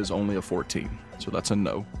one is only a 14, so that's a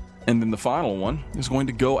no. And then the final one is going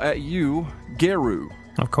to go at you, Geru.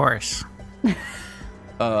 Of course.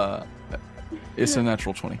 It's a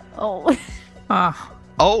natural 20. Oh. Ah,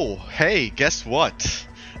 Oh, hey, guess what?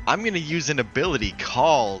 I'm gonna use an ability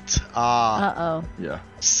called Uh-oh. Yeah.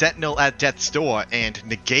 Sentinel at Death's Door and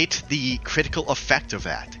negate the critical effect of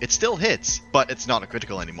that. It still hits, but it's not a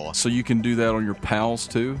critical anymore. So you can do that on your pals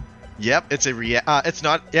too? Yep, it's a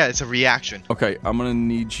it's a reaction. Okay, I'm gonna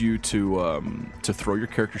need you to throw your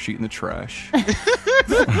character sheet in the trash.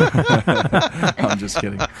 I'm just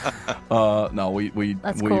kidding. No,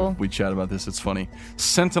 That's cool. we chat about this. It's funny.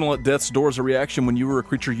 Sentinel at Death's Door is a reaction when you are a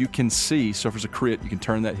creature you can see. So if there's a crit, you can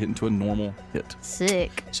turn that hit into a normal hit.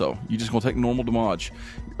 Sick. So you just gonna take normal damage.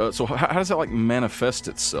 So how does that manifest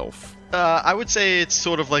itself? I would say it's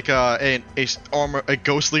sort of like a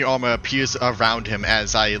ghostly armor appears around him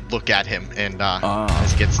as I look at him and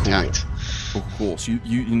as he gets cool. attacked. Cool. So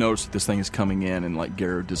you notice that this thing is coming in, and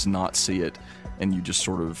Garrett does not see it, and you just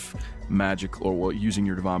sort of using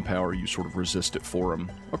your divine power, you sort of resist it for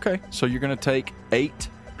him. Okay, so you're gonna take 8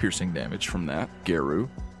 piercing damage from that, Geru.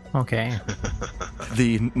 okay.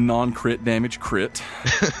 The non-crit damage crit.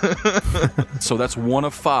 So that's 1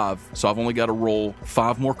 of 5. So I've only got to roll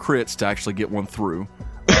 5 more crits to actually get one through.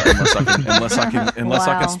 Unless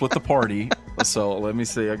I can split the party. So let me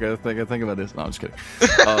see. I gotta think about this. No, I'm just kidding.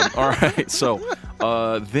 All right. So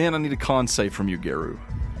then I need a con save from you, Geru.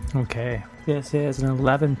 Okay. This is an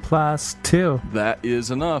 11 plus 2. That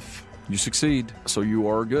is enough. You succeed. So you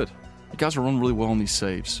are good. You guys are running really well on these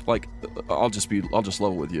saves. I'll just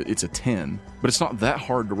level with you. It's a 10, but it's not that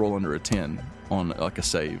hard to roll under a 10 on a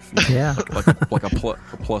save. Yeah. like a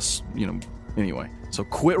plus. Anyway, So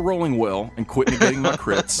quit rolling well and quit negating my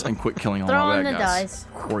crits and quit killing all my Throwing bad the guys.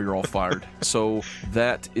 dice. Or you're all fired. So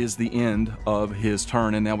that is the end of his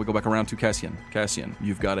turn, and now we go back around to Cassian. Cassian,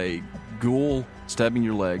 you've got a ghoul stabbing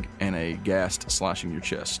your leg and a ghast slashing your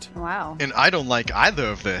chest. Wow. And I don't like either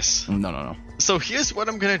of this. No. So here's what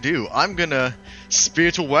I'm gonna do. I'm gonna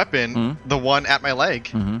spiritual weapon the one at my leg.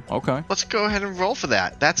 Mm-hmm. Okay. Let's go ahead and roll for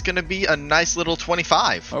that. That's gonna be a nice little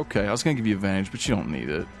 25. Okay, I was going to give you advantage, but you don't need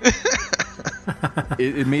it.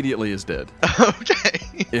 It immediately is dead. Okay.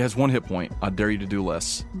 It has 1 hit point. I dare you to do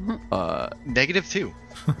less. -2.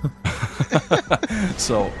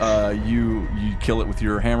 So you kill it with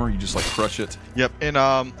your hammer. You just like crush it. Yep. And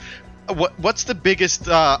what's the biggest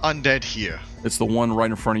undead here? It's the one right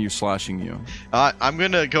in front of you slashing you. I'm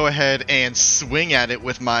gonna go ahead and swing at it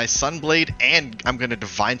with my Sunblade, and I'm gonna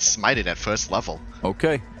Divine Smite it at first level.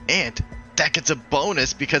 Okay. And that gets a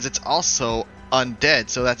bonus because it's also undead,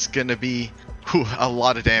 so that's gonna be a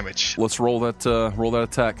lot of damage. Let's roll that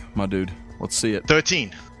attack, my dude. Let's see it.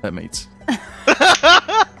 13. That meets.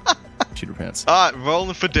 Cheater pants.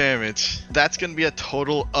 Rolling for damage. That's gonna be a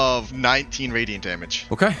total of 19 radiant damage.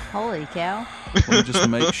 Okay. Holy cow. Let me just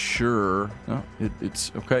make sure. No,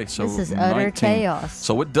 it's okay. So This is utter 19. chaos.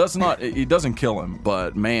 So it does not. It doesn't kill him,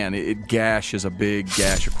 but man, it gashes a big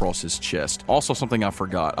gash across his chest. Also, something I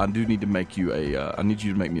forgot. I do need to make you a. I need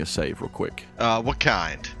you to make me a save real quick. What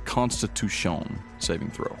kind? Constitution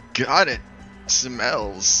saving throw. Got it.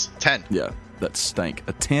 Smells. 10. Yeah, that stank.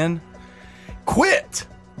 A 10. Quit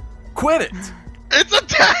it. It's a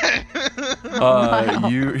 10. Wow.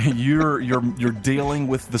 You're dealing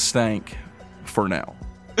with the stank for now.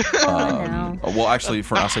 now. Well, actually,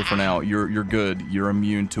 I say for now, you're good. You're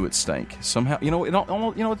immune to its stank. Somehow,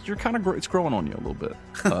 you're kind of it's growing on you a little bit.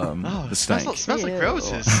 The stank. Smells like Ew.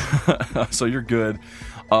 roses. So you're good.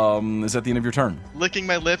 Is that the end of your turn? Licking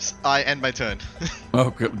my lips, I end my turn.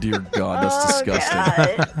 Oh, dear God, that's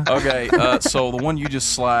disgusting. Okay, so the one you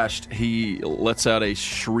just slashed, he lets out a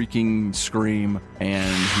shrieking scream,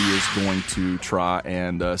 and he is going to try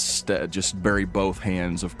and just bury both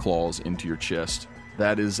hands of claws into your chest.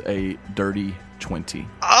 That is a dirty 20.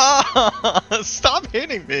 Stop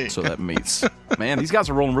hitting me. So that meets. Man, these guys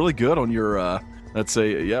are rolling really good on your,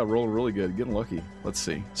 rolling really good. Getting lucky. Let's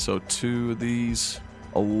see. So 2 of these,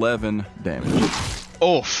 11 damage.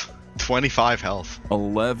 Oof. 25 health.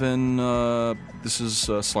 11, this is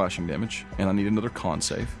slashing damage, and I need another con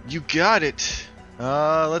save. You got it.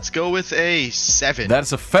 Let's go with a 7.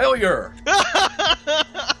 That's a failure!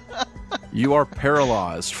 You are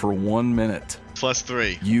paralyzed for 1 minute.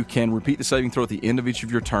 +3. You can repeat the saving throw at the end of each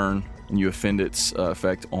of your turn, and you offend its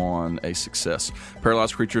effect on a success.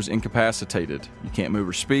 Paralyzed creature is incapacitated. You can't move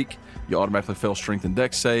or speak. You automatically fail strength and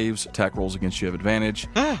dex saves. Attack rolls against you have advantage.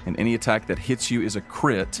 And any attack that hits you is a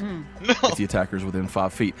crit if the attacker is within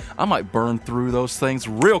 5 feet. I might burn through those things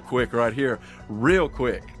real quick right here. Real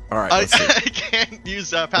quick. All right, let's see. I can't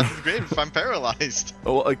use Path of the Grave if I'm paralyzed.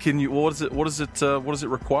 Well, can you? What does it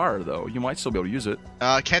require though? You might still be able to use it.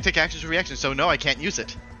 Can't take actions or reactions, so no, I can't use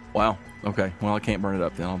it. Wow. Okay. Well, I can't burn it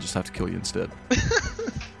up then. I'll just have to kill you instead.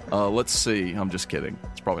 Let's see. I'm just kidding.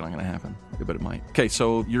 It's probably not going to happen. But it might. Okay,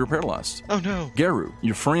 so you're paralyzed. Oh no. Garu,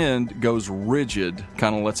 your friend goes rigid,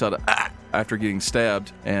 kind of lets out a after getting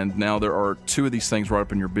stabbed, and now there are 2 of these things right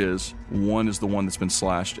up in your biz. One is the one that's been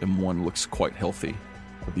slashed, and one looks quite healthy.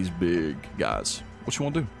 But these big guys. What you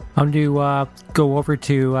want to do? I'm going to go over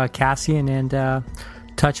to Cassian and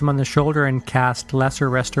touch him on the shoulder and cast Lesser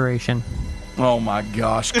Restoration. Oh my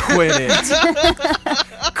gosh, quit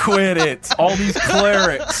it. Quit it. All these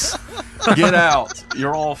clerics. Get out.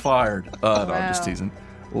 You're all fired. No, I'm just teasing.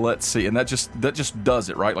 Let's see. And that just does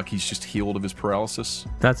it, right? Like he's just healed of his paralysis.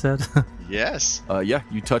 That's it. Yes. Yeah,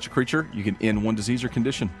 you touch a creature, you can end 1 disease or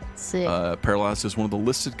condition. Sick. Paralyzed is one of the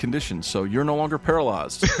listed conditions, so you're no longer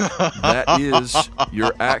paralyzed. That is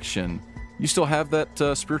your action. You still have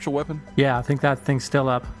that spiritual weapon? Yeah, I think that thing's still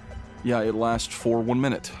up. Yeah, it lasts for 1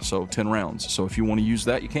 minute, so 10 rounds. So if you want to use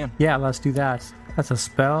that, you can. Yeah, let's do that. That's a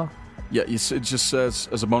spell. Yeah, it just says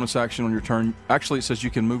as a bonus action on your turn. Actually, it says you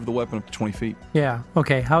can move the weapon up to 20 feet. Yeah,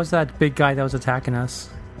 okay. How's that big guy that was attacking us?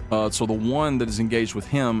 So the one that is engaged with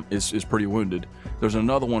him is pretty wounded. There's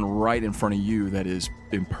another one right in front of you that is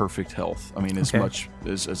in perfect health. I mean, as much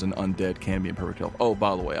as an undead can be in perfect health. Oh,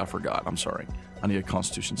 by the way, I forgot. I'm sorry. I need a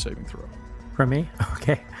Constitution saving throw. For me?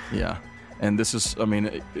 Okay. Yeah. And this is, I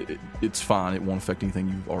mean, it's fine. It won't affect anything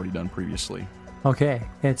you've already done previously. Okay.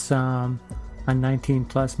 It's a 19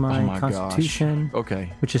 plus my Constitution. Gosh.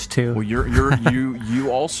 Okay. Which is 2. Well,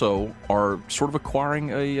 you also are sort of acquiring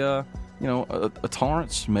a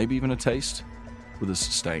tolerance, maybe even a taste with this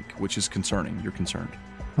stank, which is concerning. You're concerned.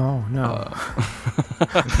 Oh, no.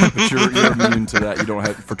 But you're immune to that. You don't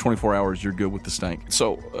have for 24 hours. You're good with the stank,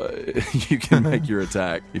 so you can make your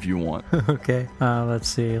attack if you want. Okay. Let's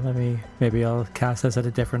see. Maybe I'll cast this at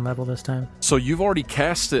a different level this time. So you've already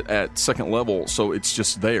cast it at second level, so it's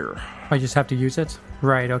just there. I just have to use it?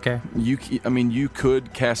 Right, okay. You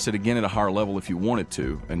could cast it again at a higher level if you wanted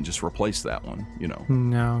to, and just replace that one.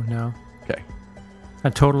 No. Okay. A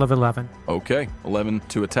total of 11. Okay. 11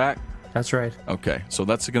 to attack. That's right. Okay, so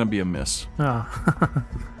that's going to be a miss, Oh.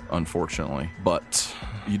 unfortunately. But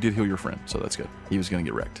you did heal your friend, so that's good. He was going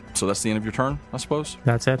to get wrecked. So that's the end of your turn, I suppose?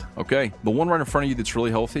 That's it. Okay, the one right in front of you that's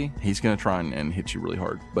really healthy, he's going to try and hit you really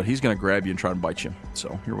hard. But he's going to grab you and try and bite you.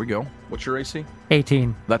 So here we go. What's your AC?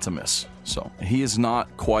 18. That's a miss. So he is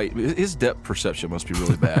not quite... His depth perception must be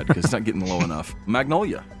really bad because he's not getting low enough.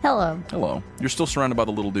 Magnolia. Hello. You're still surrounded by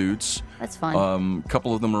the little dudes. That's fine. A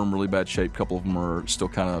couple of them are in really bad shape. A couple of them are still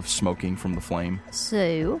kind of smoking from the flame.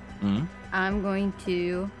 So, I'm going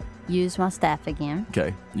to use my staff again.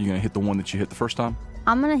 Okay. You're going to hit the one that you hit the first time?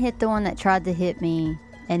 I'm going to hit the one that tried to hit me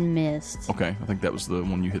and missed. Okay. I think that was the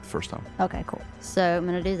one you hit the first time. Okay, cool. So, I'm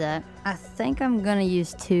going to do that. I think I'm going to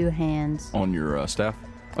use 2 hands. On your staff?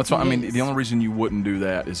 That's fine. I mean, Yes. the only reason you wouldn't do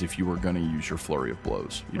that is if you were going to use your flurry of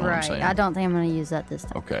blows. You know what I'm saying? I don't think I'm going to use that this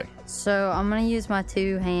time. Okay. So I'm going to use my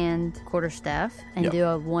 2-hand quarterstaff and Yep. do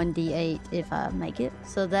a 1d8 if I make it.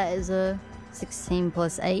 So that is a 16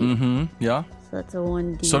 plus 8. Mm-hmm. Yeah. So that's a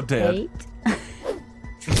 1d8. So dead.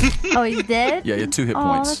 Oh, he's dead? Yeah, you had 2 hit Oh,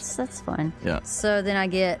 points. that's fun. Yeah. So then I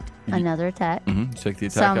get another attack. Mm-hmm. Take the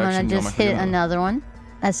attack So I'm action. going to just hit another one.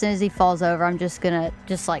 As soon as he falls over, I'm just going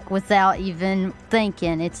to, without even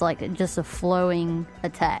thinking, it's like just a flowing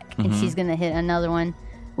attack. Mm-hmm. And she's going to hit another one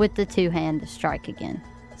with the 2-hand to strike again.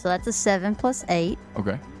 So that's a 7 plus 8.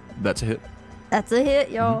 Okay. That's a hit. That's a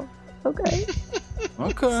hit, y'all. Okay.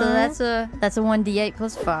 Okay. So that's a 1d8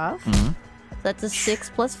 plus 5. Mhm. So that's a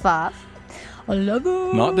 6 plus 5.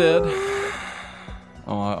 11. Not dead.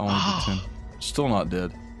 Oh, I only did 10. Still not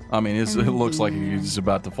dead. I mean, it looks like he's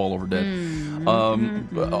about to fall over dead.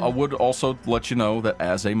 I would also let you know that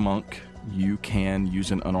as a monk, you can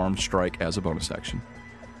use an unarmed strike as a bonus action.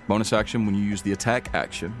 Bonus action when you use the attack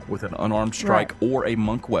action with an unarmed strike or a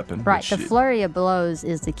monk weapon. Right, the flurry of blows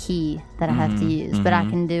is the key that I have to use, but I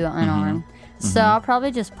can do it unarmed. So I'll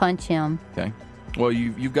probably just punch him. Okay. Well,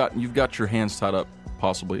 you've got your hands tied up.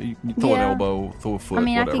 Possibly, you throw an Yeah. elbow, throw a foot, I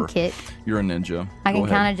mean, whatever. I can kick. You're a ninja. I Go can ahead.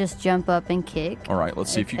 kind of just jump up and kick. All right,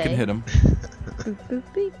 let's see if you can Okay. hit him. Boop, boop,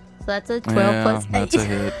 beep. So that's a 12 plus 8. That's a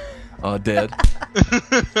hit. Dead.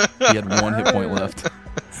 He had 1 hit point left.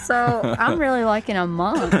 So I'm really liking a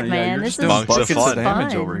monk, man. Yeah, you're this just is doing Monks are buckets of fun.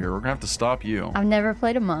 damage fun. over here. We're gonna have to stop you. I've never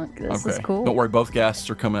played a monk. This is cool. Don't worry, both ghasts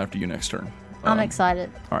are coming after you next turn. I'm excited.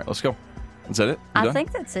 All right, let's go. Is that it? You I done?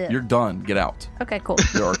 think that's it. You're done. Get out. Okay, cool.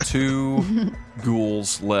 There are 2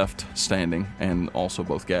 ghouls left standing, and also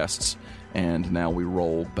both ghasts. And now we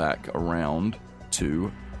roll back around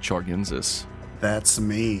to Chargensis. That's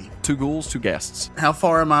me. 2 ghouls, 2 ghasts. How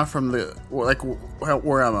far am I from the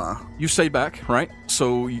where am I? You stay back, right?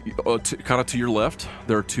 So, kind of to your left,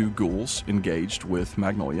 there are 2 ghouls engaged with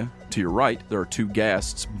Magnolia. To your right, there are 2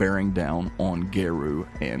 ghasts bearing down on Geru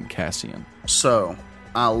and Cassian. So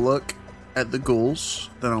I look at the ghouls,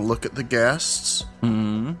 then I look at the guests,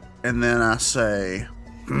 Mm-hmm. and then I say,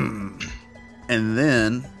 and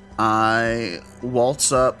then I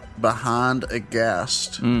waltz up behind a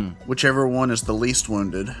ghast, whichever one is the least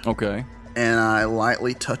wounded, Okay. and I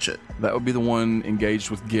lightly touch it. That would be the one engaged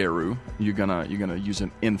with Geru. You're gonna use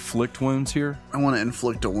an inflict wounds here. I want to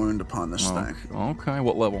inflict a wound upon this thing Okay.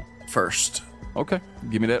 What level? first. Okay.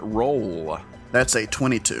 Give me that roll. That's a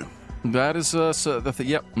 22. That is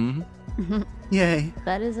yep. Mm-hmm. Yay.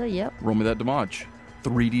 That is a yep. Roll me that damage.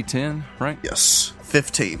 3d10, right? Yes.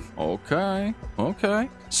 15. Okay.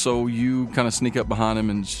 So you kind of sneak up behind him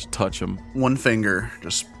and just touch him. One finger,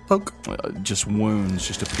 just poke. Just wounds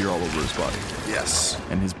just appear all over his body. Yes.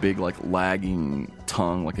 And his big, like, lagging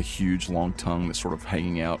tongue, like a huge, long tongue that's sort of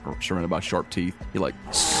hanging out or surrounded by sharp teeth. He, like,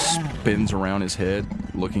 spins around his head,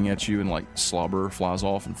 looking at you, and, like, slobber flies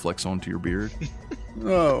off and flecks onto your beard.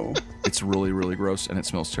 Oh. It's really, really gross, and it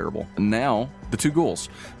smells terrible. And now, the 2 ghouls,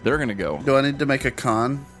 they're going to go. Do I need to make a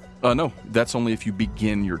con? No, that's only if you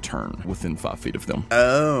begin your turn within 5 feet of them.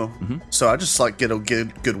 Oh. So I just like get a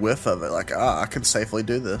good whiff of it. Like, I can safely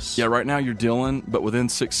do this. Yeah, right now you're dealing, but within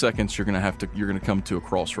 6 seconds you're gonna come to a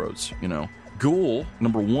crossroads. You know, Ghoul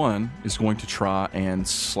number 1 is going to try and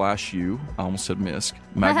slash you. I almost said Misk.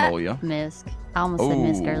 Magnolia. Misk. I almost said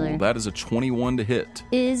Misk earlier. That is a 21 to hit.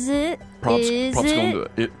 Is it? Props is going it? to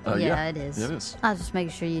it. Yeah, it is. It is. I was just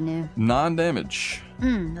making sure you knew. 9 damage.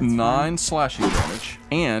 That's 9 slashing damage,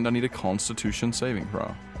 and I need a Constitution saving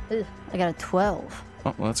throw. fine. Ugh, I got a 12.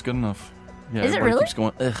 Oh, well, that's good enough. Yeah, Is it everybody really? keeps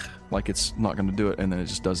going, ugh, like it's not going to do it, and then it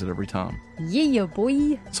just does it every time. Yeah,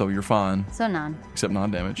 boy. So you're fine, So 9. except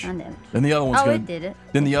 9 damage. 9 damage. Then the other one's Oh, going it did it.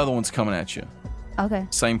 Then the other one's coming at you. Okay.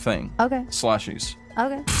 Same thing. Okay. Slashies.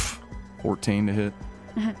 Okay. 14 to hit.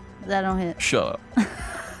 That don't hit. Shut up.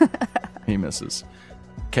 He misses.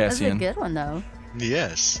 That's a Cassian, good one, though.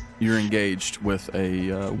 Yes. you're engaged with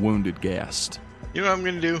a wounded ghast. You know what I'm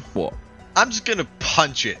gonna do? What? I'm just gonna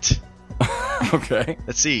punch it. Okay.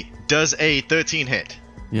 Let's see. Does a 13 hit?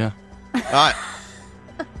 Yeah. Alright.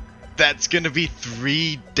 That's gonna be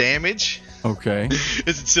 3 damage. Okay.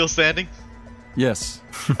 Is it still standing? Yes.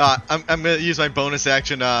 I'm gonna use my bonus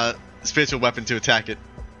action, spiritual weapon to attack it.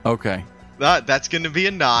 Okay. That's gonna be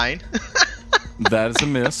a 9. That is a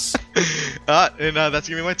miss. And that's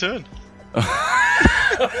gonna be my turn.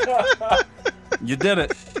 You did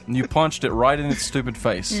it. You punched it right in its stupid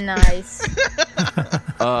face. Nice.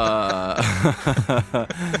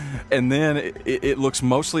 And then it looks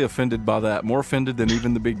mostly offended by that, more offended than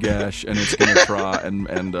even the big gash, and it's going to try and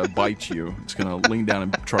bite you. It's going to lean down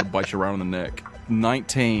and try to bite you right on the neck.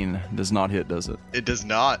 19 does not hit, does it? It does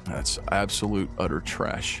not. That's absolute utter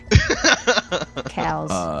trash. Cows.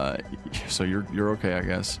 So you're okay, I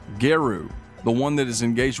guess. Geru, the one that is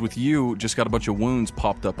engaged with you, just got a bunch of wounds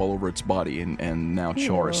popped up all over its body, and now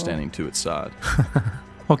Char is Ew. standing to its side.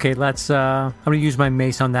 Okay, let's. I'm gonna use my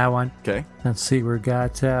mace on that one. Okay. Let's see. We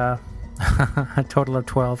got a total of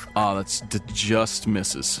 12. That's just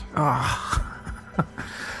misses.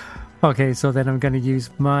 Okay, so then I'm gonna use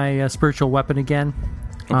my spiritual weapon again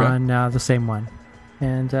on the same one,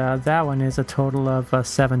 and that one is a total of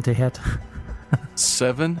 7 to hit.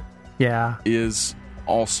 7 Yeah. is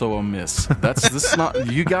also a miss. This is not.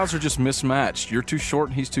 You guys are just mismatched. You're too short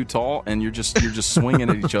and he's too tall, and you're just swinging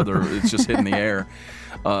at each other. It's just hitting the air.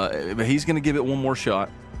 But he's gonna give it one more shot.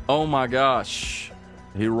 Oh my gosh,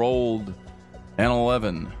 he rolled an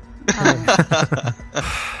 11.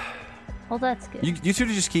 Well, that's good. You two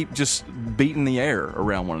just keep just beating the air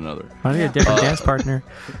around one another. I need a different dance partner.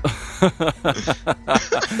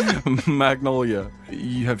 Magnolia,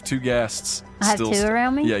 you have 2 ghasts. I have 2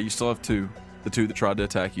 around me? Yeah, you still have 2. The 2 that tried to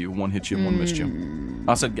attack you. 1 hit you and 1 missed you.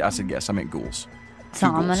 I said ghast. I meant ghouls. So 2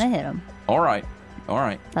 I'm ghouls. going to hit him. All right.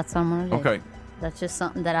 That's what I'm going to do. Okay. That's just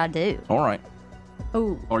something that I do. All right.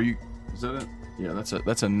 Ooh. Are you? Is that it? Yeah,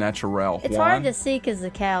 that's a natural It's one. hard to see because the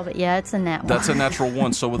cow, but yeah, it's a nat one. That's a natural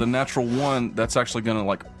 1. So with a natural 1, that's actually gonna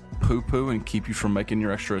like poo and keep you from making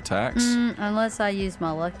your extra attacks. Unless I use my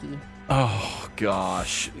lucky. Oh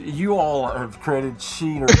gosh, you all have created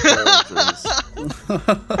cheater characters.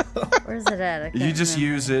 Where's it at? I can't You just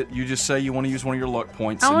remember. use it. You just say you want to use one of your luck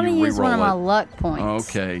points. I and want to you use one of my re-roll luck points. it.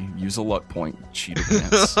 Okay, use a luck point, cheater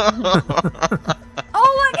pants. Oh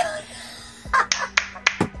my god!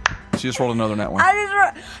 She just rolled another nat one.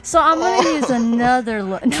 So I'm going to use another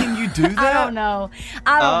luck. Can you do that? I don't know.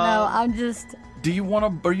 I'm just. Do you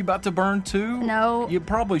want to? Are you about to burn too? No. You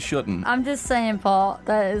probably shouldn't. I'm just saying, Paul.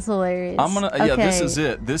 That is hilarious. I'm gonna. Yeah, this Okay. is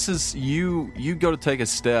it. This is you. You go to take a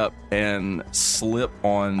step and slip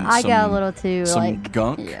on. I got a little too some like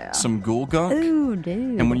gunk, yeah. some ghoul gunk. Ooh,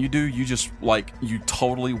 dude. And when you do, you just like you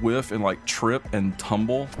totally whiff and like trip and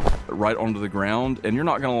tumble right onto the ground, and you're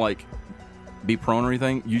not gonna like be prone or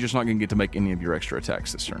anything. You're just not gonna get to make any of your extra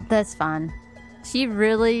attacks this turn. That's fine. She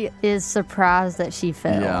really is surprised that she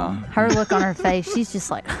fell. Yeah. Her look on her face, she's just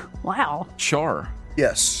like, wow. Char,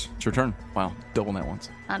 Yes. it's your turn. Wow, double that once.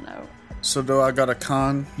 I know. So do I got a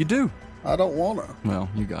con? You do. I don't wanna. Well,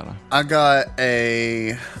 you gotta. I got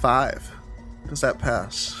a 5. Does that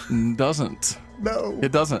pass? Doesn't. No.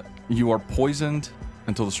 It doesn't. You are poisoned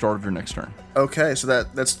until the start of your next turn. Okay, so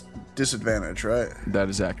that's disadvantage, right? That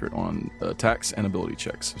is accurate on attacks and ability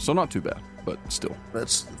checks. So not too bad, but still,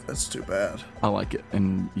 That's too bad. I like it.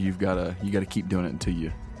 And you gotta keep doing it until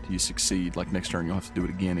you succeed. Like next turn, you'll have to do it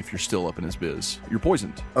again if you're still up in his biz. You're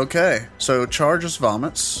poisoned. Okay, so Char just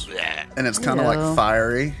vomits, and it's kind of Ew. like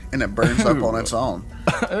fiery, and it burns up on its own.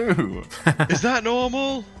 Ooh. Is that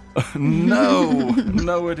normal?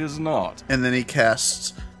 No, it is not. And then he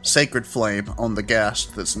casts Sacred Flame on the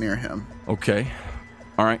ghast that's near him. Okay.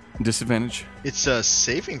 All right. Disadvantage. It's a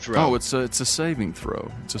saving throw. Oh, it's a saving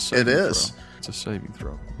throw. It's a saving It is. throw. It's a saving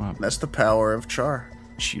throw. Wow. That's the power of Char.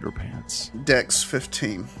 Cheater pants. Dex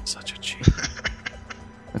 15. Such a cheater.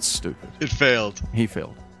 That's stupid. It failed. He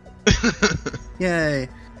failed. Yay.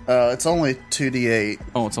 It's only 2d8,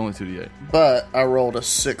 Oh, it's only 2d8. but I rolled a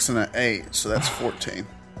 6 and an 8, so that's 14.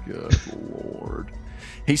 Good lord.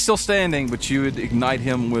 He's still standing, but you would ignite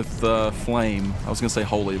him with flame. I was going to say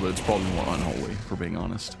holy, but it's probably more unholy, for being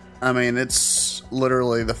honest. I mean, it's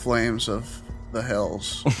literally the flames of the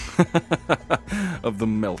hells. Of the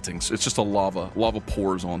meltings. It's just a lava. Lava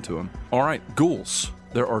pours onto him. All right, ghouls.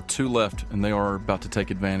 There are 2 left, and they are about to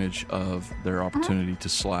take advantage of their opportunity to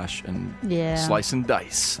slash and slice and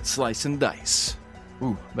dice. Slice and dice.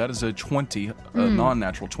 Ooh, that is a 20, a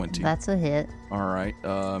non-natural 20. That's a hit. All right,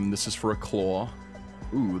 this is for a claw.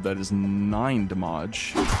 Ooh, that is 9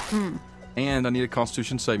 damage. And I need a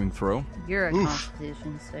Constitution saving throw. You're a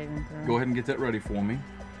Constitution saving throw. Go ahead and get that ready for me.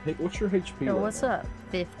 Hey, what's your HP? So what's up?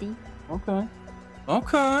 50. Okay. All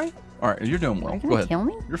right, you're doing well. Are you Go gonna ahead. kill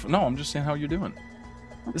me? No, I'm just saying how you're doing.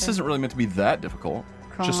 Okay. This isn't really meant to be that difficult.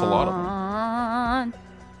 Come Just a lot of them. on.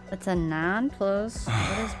 That's a 9 plus.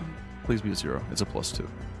 What is Please be a 0. It's a +2.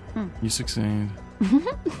 You succeed.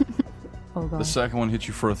 Oh, God. The second one hit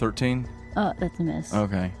you for a 13. Oh, that's a miss.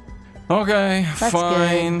 Okay, That's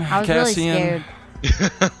fine. good. I was Cassian, really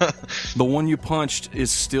scared. the one you punched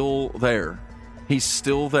is still there. He's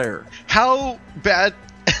still there. How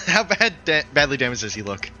badly damaged does he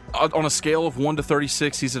look? On a scale of 1 to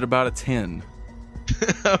 36, he's at about a 10.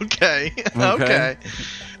 Okay.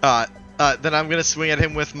 Then I'm gonna swing at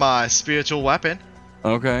him with my spiritual weapon,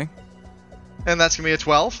 Okay, and that's gonna be a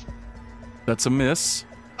 12. that's a miss.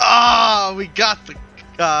 Ah, we got the.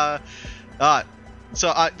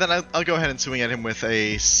 Then I'll go ahead and swing at him with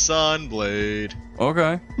a Sunblade.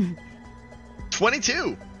 Okay.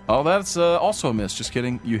 22 Oh, that's also a miss. Just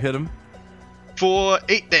kidding. You hit him. for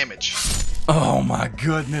 8 damage. Oh my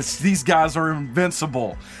goodness, these guys are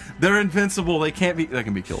invincible. They're invincible. They can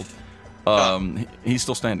be killed. He's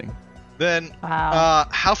still standing. Then, Wow.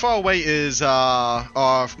 how far away is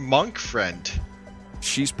our monk friend?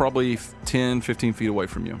 She's probably 10, 15 feet away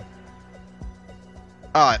from you.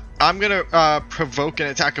 Alright, I'm gonna provoke an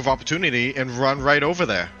attack of opportunity and run right over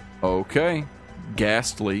there. Okay.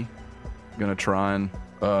 Ghastly. Gonna try and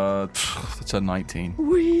that's a 19.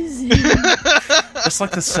 Wheezy. It's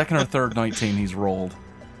like the second or third 19 he's rolled.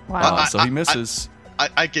 Wow. So he misses.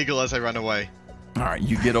 I giggle as I run away. All right,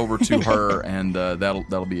 you get over to her, and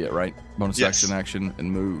that'll be it, right? Bonus Yes. action,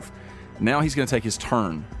 and move. Now he's gonna take his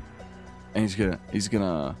turn, and he's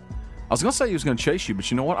gonna. I was gonna say he was gonna chase you,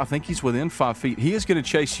 but you know what? I think he's within 5 feet. He is gonna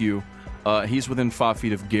chase you. He's within 5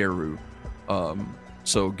 feet of Geru.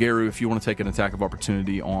 So Geru, if you want to take an attack of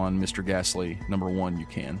opportunity on Mr. Ghastly, number 1, you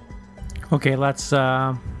can. Okay, let's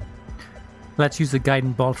use the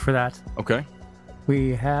guiding bolt for that. Okay.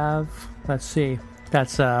 We have, let's see,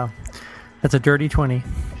 that's a dirty 20.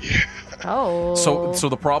 Oh. So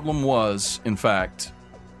the problem was, in fact,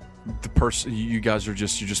 the person you guys are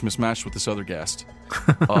just mismatched with this other guest.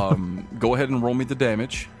 Go ahead and roll me the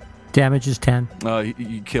damage. Damage is 10.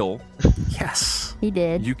 You kill. Yes. He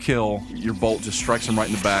did. You kill. Your bolt just strikes him right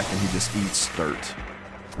in the back, and he just eats dirt.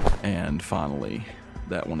 And finally,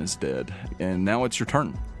 that one is dead. And now it's your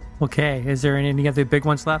turn. Okay, is there any other big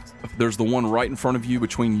ones left? There's the one right in front of you,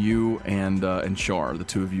 between you and Char. The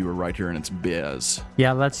two of you are right here, and it's Bez.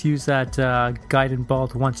 Yeah, let's use that guiding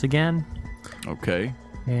bolt once again. Okay.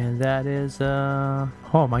 And that is,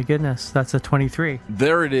 oh my goodness, that's a 23.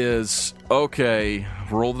 There it is. Okay,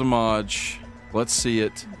 roll the damage. Let's see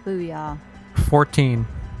it. Booyah. 14.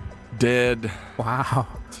 Dead. Wow.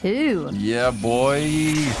 2. Yeah,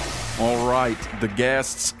 boy. All right. The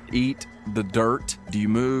ghasts eat the dirt. Do you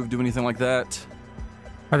move? Do anything like that?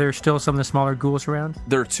 Are there still some of the smaller ghouls around?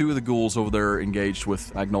 There are 2 of the ghouls over there engaged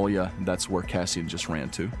with Agnolia. That's where Cassian just ran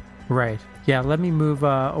to. Right. Yeah, let me move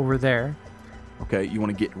over there. Okay, you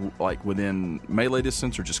want to get like within melee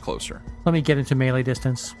distance or just closer? Let me get into melee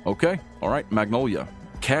distance. Okay. All right, Magnolia.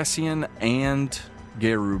 Cassian and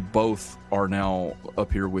Geru both are now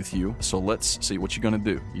up here with you. So let's see what you're going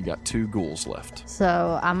to do. You got 2 ghouls left.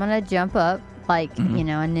 So I'm going to jump up like, a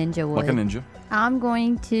ninja would. Like a ninja. I'm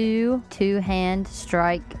going to 2-hand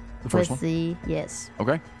strike The first with one? the, yes.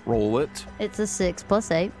 Okay, roll it. It's a 6 plus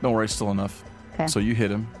 8. Don't worry, still enough. Okay. So you hit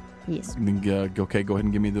him. Yes. And then, okay, go ahead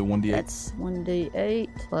and give me the 1d8. That's 1d8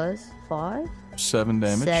 plus 5. 7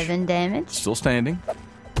 damage. 7 damage. Still standing.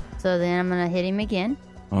 So then I'm going to hit him again.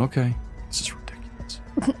 Okay. This is ridiculous.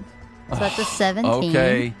 So that's a 17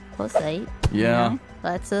 Okay. plus 8. Yeah.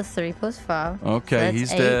 That's a 3 plus 5. Okay, that's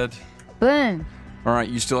he's 8. dead. Boom. All right,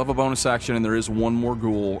 you still have a bonus action, and there is one more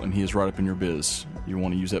ghoul, and he is right up in your biz. You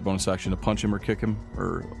want to use that bonus action to punch him or kick him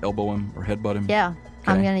or elbow him or headbutt him? Yeah.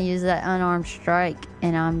 Okay. I'm going to use that unarmed strike,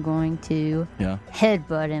 and I'm going to Yeah.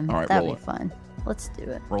 headbutt him. All right, That'd roll be it. fun. Let's do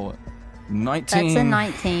it. Roll it. 19. That's a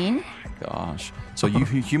 19. Gosh. So you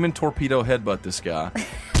human torpedo headbutt this guy.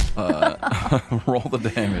 Roll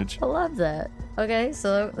the damage. I love that. Okay,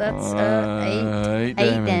 so that's 8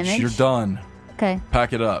 damage. You're done. Okay,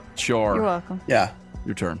 Pack it up. Char, you're welcome. Yeah.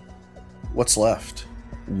 your turn. What's left?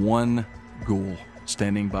 One ghoul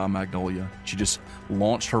standing by Magnolia. She just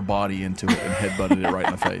launched her body into it and headbutted it right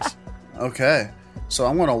in the face. Okay. So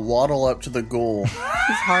I'm going to waddle up to the ghoul He's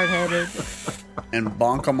hard-headed. and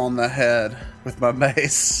bonk him on the head with my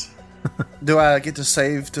mace. Do I get to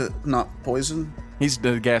save to not poison?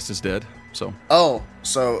 The gas is dead, so Oh,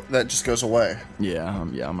 so that just goes away. yeah,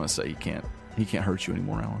 I'm gonna say he can't hurt you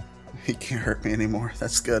anymore, Alan. He can't hurt me anymore.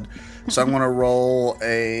 That's good. So I'm going to roll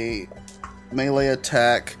a melee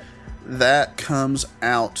attack. That comes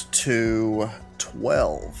out to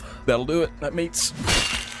 12. That'll do it. That meets.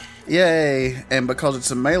 Yay! And because it's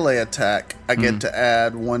a melee attack, I get to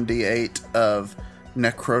add 1d8 of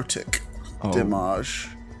necrotic damage.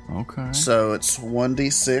 Okay. So it's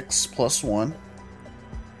 1d6 plus 1.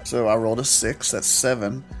 So I rolled a 6, that's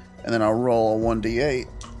 7. And then I'll roll a 1d8,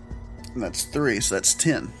 and that's 3, so that's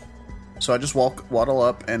 10. So I just waddle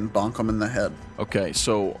up and bonk him in the head. Okay,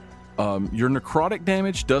 so your necrotic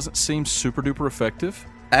damage doesn't seem super duper effective.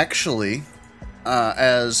 Actually,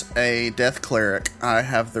 as a death cleric, I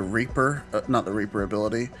have the Reaper, not the Reaper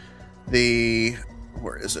ability,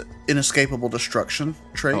 where is it? Inescapable Destruction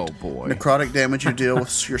trait. Oh, boy. Necrotic damage you deal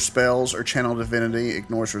with your spells or channel divinity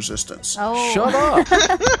ignores resistance. Oh, Shut up!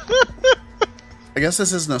 I guess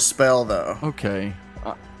this isn't a spell, though. Okay.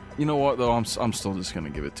 You know what, though? I'm still just going to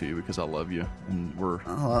give it to you because I love you, and we're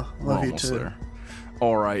Oh, I love you almost too. there.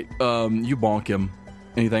 All right. You bonk him.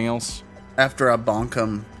 Anything else? After I bonk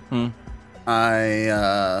him,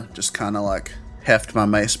 I just kind of like heft my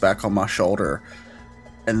mace back on my shoulder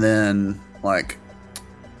and then like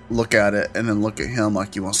look at it and then look at him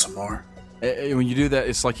like, you want some more? When you do that,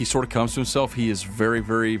 it's like he sort of comes to himself. He is very,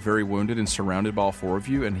 very, very wounded and surrounded by all four of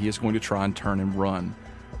you, and he is going to try and turn and run.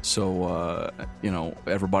 So,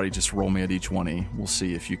 everybody just roll me a d20. We'll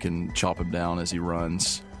see if you can chop him down as he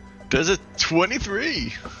runs. Does a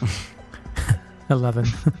 23. 11.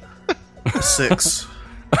 6.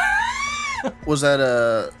 Was that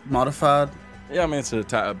a modified? Yeah, I mean, it's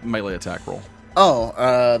a melee attack roll.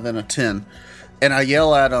 Oh, then a 10. And I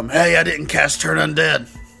yell at him, hey, I didn't cast Turn Undead.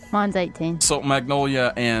 mine's 18. So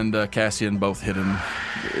Magnolia and Cassian both hit him.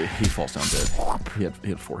 He falls down dead. He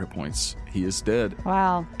had 4 hit points. He is dead.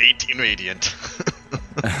 Wow. 18 radiant.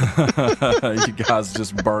 You guys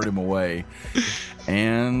just burned him away.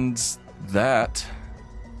 And that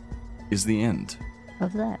is the end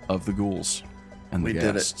Of that. of the ghouls and the We did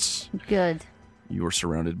it. guests. Good. You are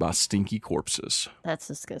surrounded by stinky corpses. That's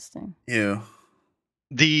disgusting. Ew.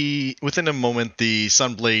 Within a moment, the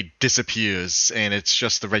Sunblade disappears, and it's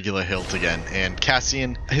just the regular hilt again. And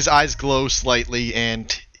Cassian, his eyes glow slightly,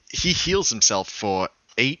 and he heals himself for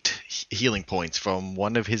 8 healing points from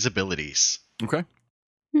one of his abilities. Okay.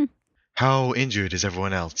 How injured is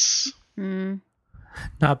everyone else?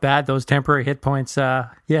 Not bad. Those temporary hit points. Yeah,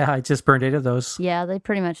 I just burned 8 of those. Yeah, they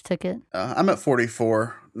pretty much took it. I'm at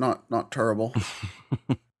 44. Not terrible.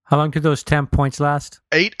 How long did those temp points last?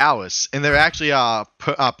 8 hours, and they're actually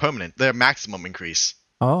permanent. They're maximum increase.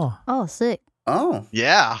 Oh. Oh, sick. Oh,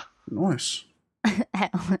 Yeah. nice.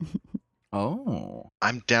 Alan. Oh.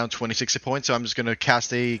 I'm down 26 hit points, so I'm just going to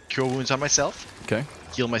cast a Cure Wounds on myself. Okay.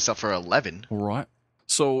 Heal myself for 11. All right.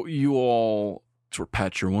 So you all sort of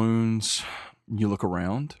pat your wounds. You look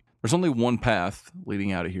around. There's only one path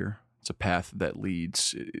leading out of here. It's a path that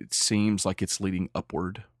leads, it seems like it's leading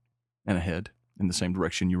upward and ahead in the same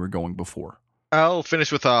direction you were going before. I'll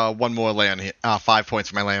finish with one more 5 points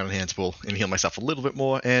for my lay on hands pool and heal myself a little bit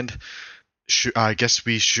more, and I guess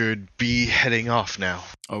we should be heading off now.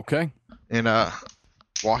 Okay. And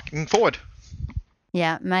walking forward.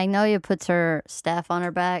 Yeah, Magnolia puts her staff on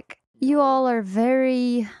her back. You all are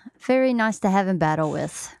very, very nice to have in battle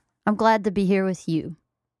with. I'm glad to be here with you.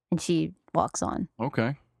 And she walks on.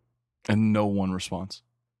 Okay. And no one responds.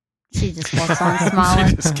 She just walks on smiling.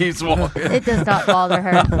 She just keeps walking. It does not bother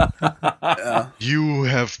her. You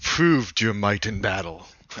have proved your might in battle.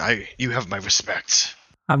 You have my respect.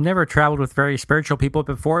 I've never traveled with very spiritual people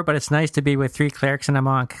before, but it's nice to be with 3 clerics and a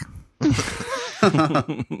monk.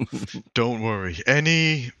 Don't worry.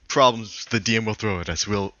 Any problems the DM will throw at us,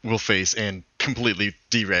 we'll face and completely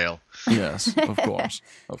derail. Yes, of course.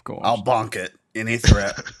 Of course. I'll bonk it. Any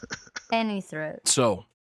threat. Any threat. So,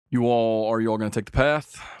 are you all going to take the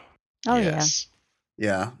path? Oh, Yes.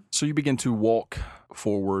 Yeah. So you begin to walk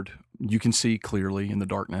forward. You can see clearly in the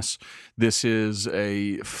darkness. This is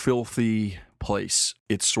a filthy place.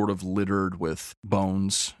 It's sort of littered with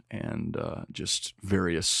bones and just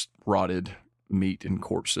various rotted meat and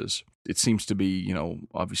corpses. It seems to be,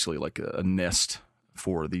 obviously like a nest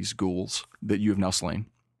for these ghouls that you have now slain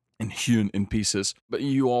and hewn in pieces. But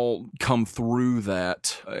you all come through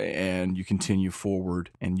that and you continue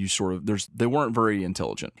forward, and you sort of, they weren't very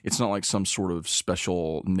intelligent. It's not like some sort of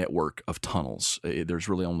special network of tunnels. There's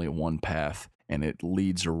really only one path, and it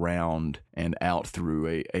leads around and out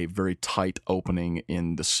through a very tight opening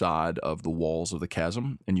in the side of the walls of the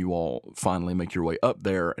chasm. And you all finally make your way up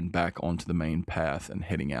there and back onto the main path and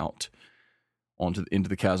heading out into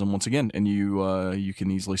the chasm once again. And you can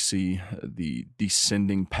easily see the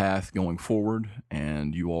descending path going forward,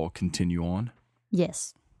 and you all continue on.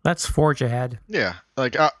 Yes. Let's forge ahead. Yeah.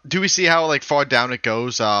 Like, do we see how like far down it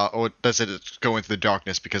goes, or does it go into the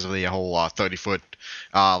darkness because of the whole 30-foot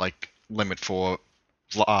like limit for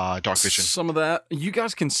dark vision? Some of that you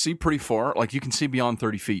guys can see pretty far. Like, you can see beyond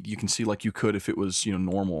 30 feet. You can see like you could if it was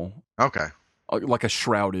normal. Okay. Like a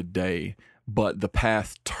shrouded day. But the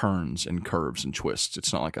path turns and curves and twists.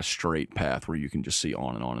 It's not like a straight path where you can just see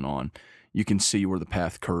on and on and on. You can see where the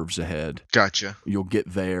path curves ahead. Gotcha. You'll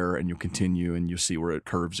get there and you'll continue, and you'll see where it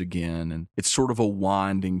curves again. And it's sort of a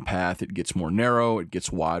winding path. It gets more narrow. It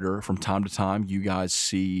gets wider. From time to time, you guys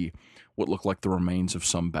see what look like the remains of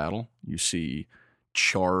some battle. You see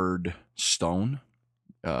charred stone.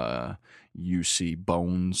 You see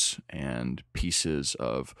bones and pieces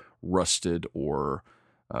of rusted or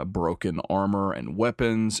broken armor and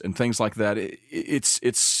weapons and things like that. It's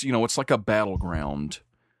it's like a battleground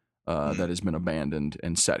that has been abandoned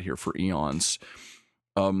and sat here for eons.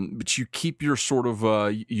 But you keep your sort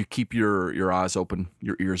of you keep your eyes open,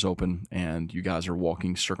 your ears open, and you guys are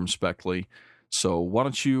walking circumspectly. So why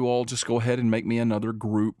don't you all just go ahead and make me another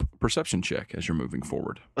group perception check as you're moving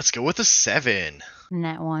forward? Let's go with a 7.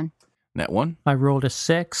 Nat 1. Nat 1? I rolled a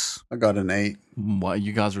 6. I got an 8. Wow,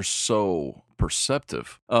 you guys are so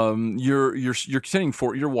perceptive. You're continuing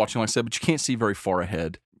forward. You're watching, like I said, but you can't see very far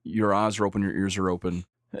ahead. Your eyes are open. Your ears are open.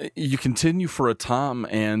 You continue for a time,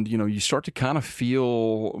 and you start to kind of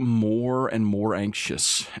feel more and more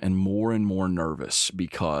anxious and more nervous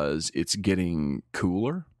because it's getting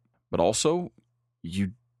cooler, but also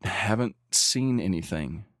you haven't seen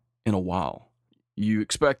anything in a while. You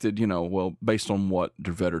expected, based on what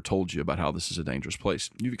Dervetter told you about how this is a dangerous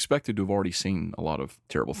place, you've expected to have already seen a lot of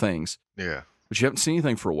terrible things. Yeah. But you haven't seen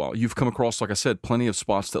anything for a while. You've come across, like I said, plenty of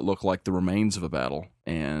spots that look like the remains of a battle.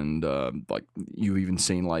 And like you've even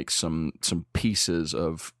seen like some pieces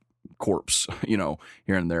of corpse, here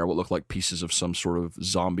and there, what look like pieces of some sort of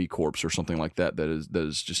zombie corpse or something like that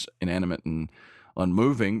is just inanimate and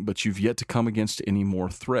unmoving, but you've yet to come against any more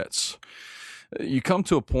threats. You come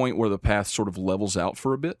to a point where the path sort of levels out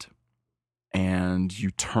for a bit, and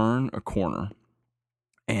you turn a corner,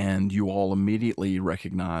 and you all immediately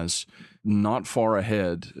recognize not far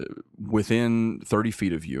ahead, within 30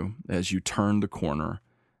 feet of you, as you turn the corner,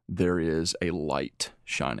 there is a light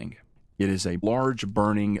shining. It is a large,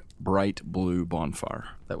 burning, bright blue bonfire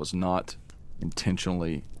that was not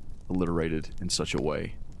intentionally alliterated in such a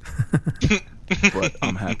way. But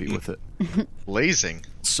I'm happy with it. Blazing.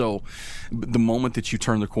 So the moment that you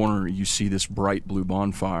turn the corner, you see this bright blue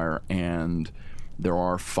bonfire, and there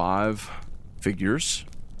are 5 figures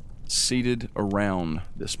seated around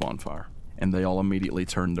this bonfire, and they all immediately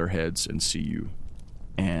turn their heads and see you.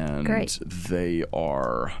 And Great. They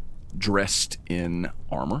are dressed in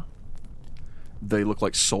armor. They look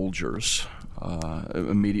like soldiers.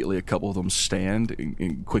 Immediately, a couple of them stand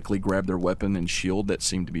and quickly grab their weapon and shield that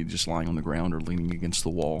seem to be just lying on the ground or leaning against the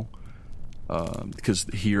wall. Because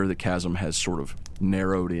here the chasm has sort of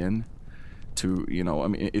narrowed in to,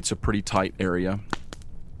 it's a pretty tight area,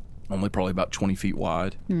 only probably about 20 feet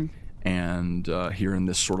wide. And here in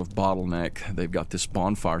this sort of bottleneck, they've got this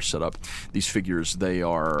bonfire set up. These figures,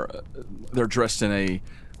 they're dressed in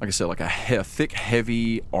like I said, like a thick,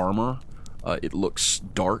 heavy armor. It looks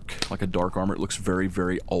dark, like a dark armor. It looks very,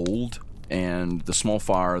 very old. And the small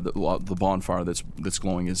fire, the bonfire that's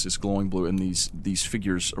glowing is glowing blue. And these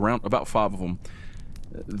figures, around about 5 of them,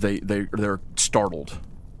 they're startled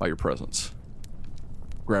by your presence,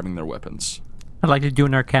 grabbing their weapons. I'd like to do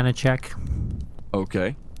an Arcana check.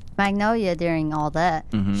 Okay. Magnolia, during all that,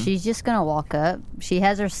 she's just going to walk up. She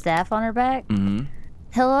has her staff on her back.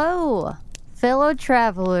 Hello, fellow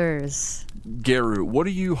travelers. Geru, what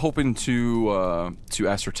are you hoping to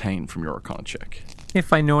ascertain from your Arcana check?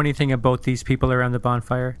 If I know anything about these people around the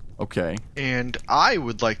bonfire. Okay. And I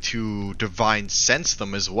would like to divine sense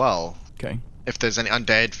them as well. Okay. If there's any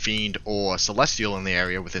undead, fiend, or celestial in the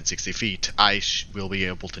area within 60 feet, I will be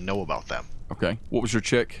able to know about them. Okay. What was your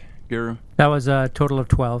check, Geru? That was a total of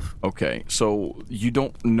 12. Okay. So you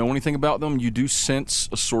don't know anything about them. You do sense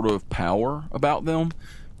a sort of power about them,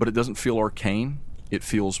 but it doesn't feel arcane. It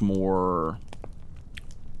feels more,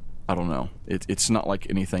 I don't know. It's not like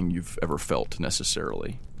anything you've ever felt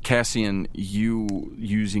necessarily. Cassian, you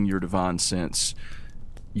using your divine sense,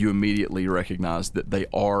 you immediately recognize that they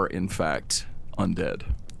are in fact undead.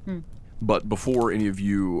 But before any of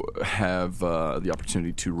you have the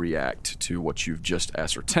opportunity to react to what you've just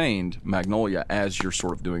ascertained, Magnolia, as you're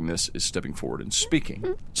sort of doing this, is stepping forward and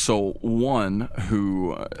speaking. So one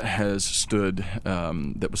who has stood,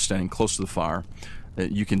 that was standing close to the fire,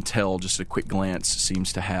 you can tell just a quick glance,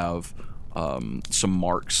 seems to have some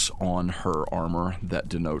marks on her armor that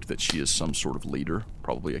denote that she is some sort of leader,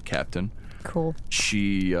 probably a captain. Cool.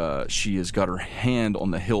 She has got her hand on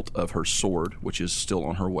the hilt of her sword, which is still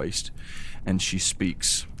on her waist, and she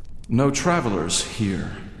speaks. No travelers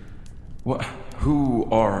here. What? Who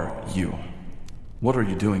are you? What are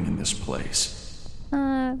you doing in this place?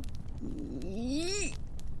 I'm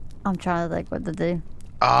trying to think what to do.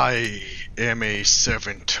 I am a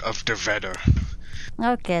servant of Devetter.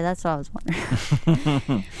 Okay, that's what I was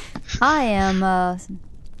wondering. I am a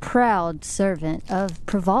proud servant of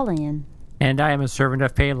Prevalian. And I am a servant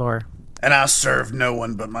of Paylor. And I serve no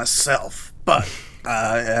one but myself, but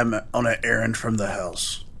I am on an errand from the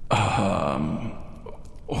house.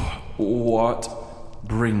 What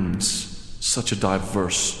brings such a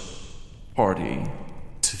diverse party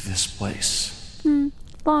to this place?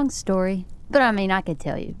 Long story. But I mean, I could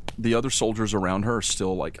tell you. The other soldiers around her are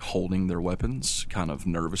still, like, holding their weapons, kind of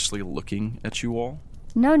nervously looking at you all.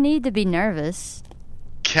 No need to be nervous.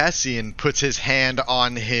 Cassian puts his hand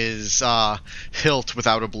on his hilt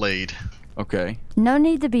without a blade. Okay. No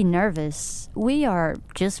need to be nervous. We are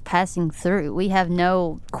just passing through. We have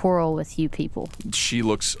no quarrel with you people. She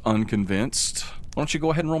looks unconvinced. Why don't you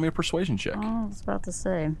go ahead and roll me a persuasion check? Oh, I was about to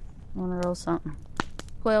say. I want to roll something.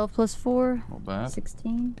 12 plus 4. Not bad.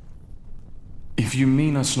 16. If you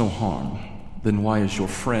mean us no harm, then why is your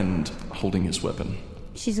friend holding his weapon?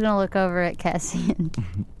 She's going to look over at Cassian.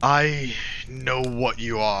 I know what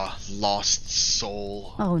you are, lost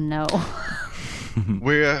soul. Oh, no.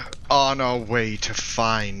 We're on our way to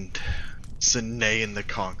find Zanayan the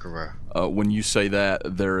Conqueror. When you say that,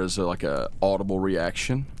 there is a audible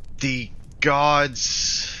reaction. The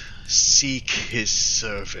gods seek his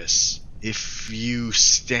service. If you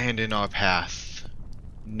stand in our path,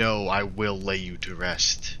 know I will lay you to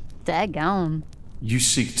rest. Daggone. You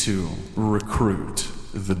seek to recruit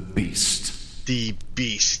the beast. The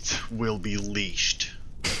beast will be leashed.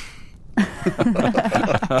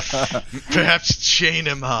 Perhaps chain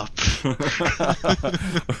him up.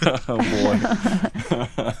 Oh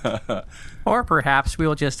boy. Or perhaps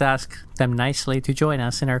we'll just ask them nicely to join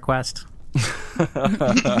us in our quest.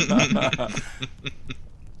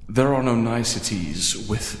 There are no niceties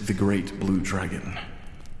with the great blue dragon.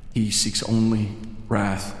 He seeks only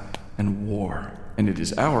wrath and war, and it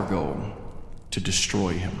is our goal to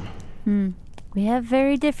destroy him. We have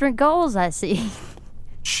very different goals, I see.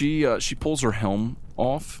 She pulls her helm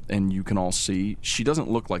off, and you can all see she doesn't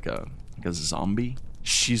look like a zombie.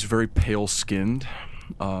 She's very pale skinned.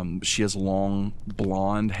 She has long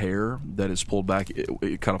blonde hair that is pulled back.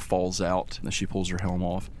 It kind of falls out as she pulls her helm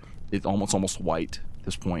off. It's almost white at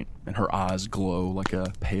this point, and her eyes glow like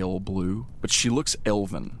a pale blue. But she looks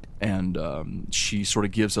elven, and she sort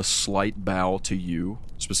of gives a slight bow to you,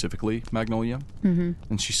 specifically, Magnolia. Mm-hmm.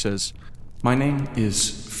 And she says, "My name is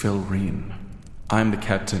Felreen. I'm the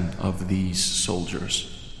captain of these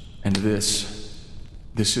soldiers, and this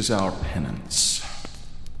is our penance."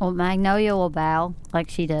 Well, Magnolia will bow like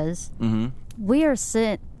she does. Mm-hmm. We are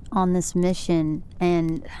sent on this mission,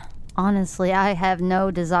 and honestly, I have no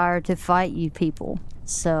desire to fight you people.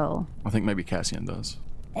 So I think maybe Cassian does.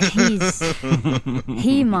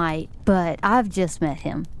 He might, but I've just met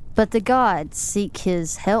him. But the gods seek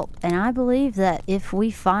his help, and I believe that if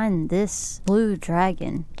we find this blue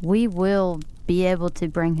dragon, we will be able to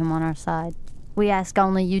bring him on our side. We ask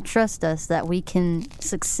only you trust us that we can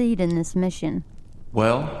succeed in this mission.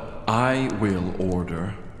 Well, I will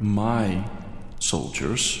order my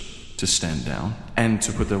soldiers to stand down and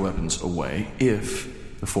to put their weapons away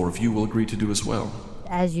if the four of you will agree to do as well.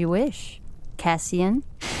 As you wish. Cassian?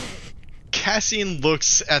 Cassian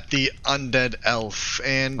looks at the undead elf,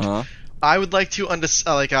 and I would like to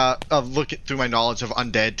look through my knowledge of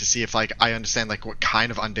undead to see if I understand what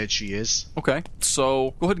kind of undead she is. Okay,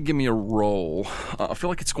 so go ahead and give me a roll. I feel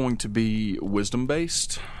like it's going to be wisdom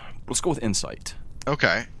based. Let's go with insight.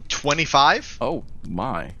 Okay, 25. Oh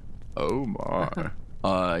my.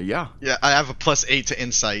 Yeah. Yeah, I have a +8 to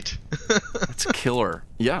insight. That's killer.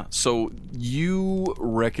 Yeah, so you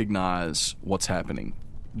recognize what's happening.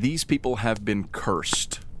 These people have been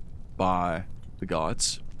cursed by the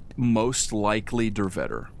gods. most likely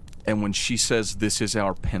Dervetter. And when she says this is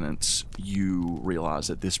our penance, you realize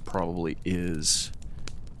that this probably is,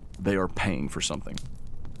 they are paying for something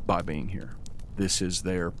by being here. This is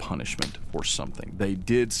their punishment for something. They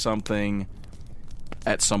did something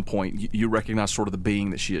at some point. You recognize sort of the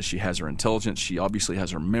being that she is. She has her intelligence. She obviously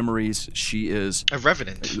has her memories. She is a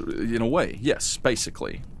revenant. In a way, yes,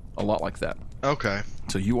 basically. A lot like that. Okay.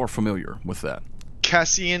 So you are familiar with that.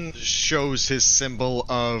 Cassian shows his symbol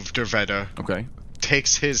of Dervetter. Okay.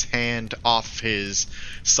 Takes his hand off his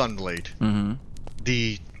sunblade. Mm-hmm.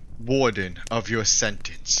 The warden of your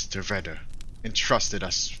sentence, Dervetter, entrusted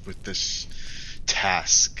us with this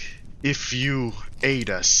task. If you aid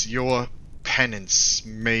us, your penance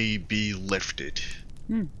may be lifted.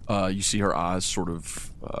 You see her eyes sort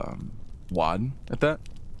of widen at that.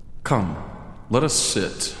 Come, let us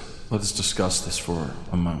sit. Let us discuss this for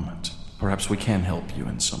a moment. Perhaps we can help you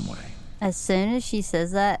in some way. As soon as she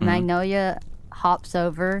says that, Magnolia hops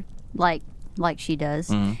over like she does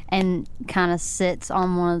and kind of sits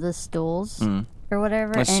on one of the stools or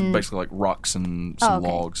whatever. That's and basically like rocks and some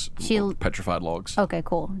logs, petrified logs. Okay,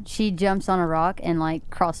 cool. She jumps on a rock and like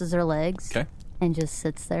crosses her legs and just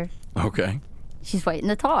sits there. Okay. She's waiting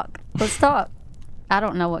to talk. Let's talk. I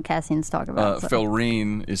don't know what Cassian's talking about.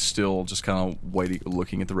 Felrine is still just kind of waiting,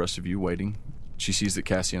 looking at the rest of you, waiting. She sees that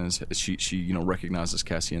Cassian is, she recognizes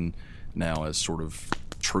Cassian now as sort of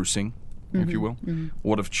trucing, if you will.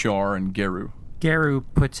 What of Char and Geru? Geru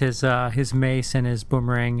puts his mace and his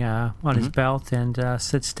boomerang on his belt and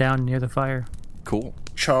sits down near the fire. Cool.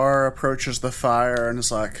 Char approaches the fire and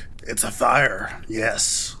is like, "It's a fire,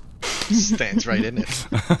 yes." Stands right in it.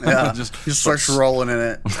 Yeah, he starts rolling in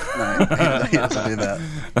it. No, he doesn't do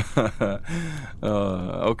that.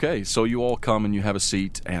 Okay, so you all come and you have a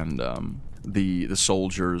seat, and the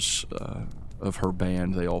soldiers of her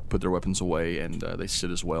band, they all put their weapons away and they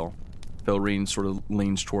sit as well. Felrine sort of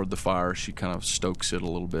leans toward the fire. She kind of stokes it a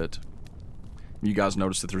little bit. You guys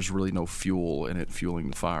notice that there's really no fuel in it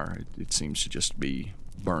fueling the fire. It seems to just be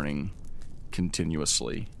burning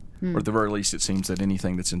continuously. Or at the very least, it seems that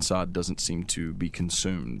anything that's inside doesn't seem to be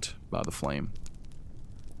consumed by the flame.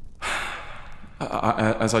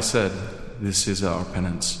 As I said, this is our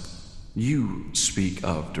penance. You speak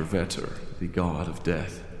of Dervetter, the god of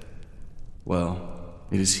death. Well,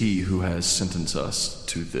 it is he who has sentenced us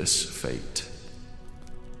to this fate.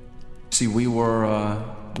 See, we were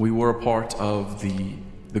a part of the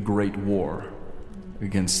Great War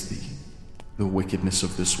against the wickedness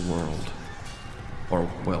of this world. Or,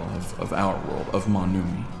 well, of our world, of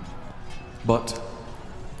Manumi. But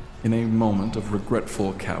in a moment of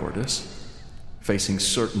regretful cowardice, facing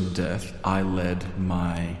certain death, I led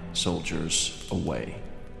my soldiers away.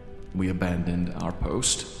 We abandoned our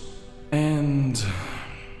post, and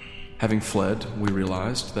having fled, we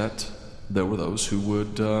realized that there were those who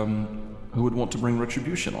would want to bring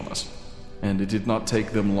retribution on us. And it did not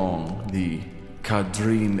take them long. The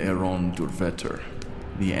Kadrin Eron Dervetter,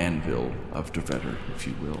 the anvil of Dervetter, if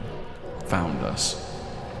you will, found us.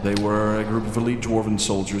 They were a group of elite dwarven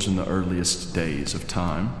soldiers in the earliest days of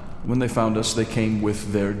time. When they found us, they came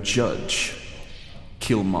with their judge,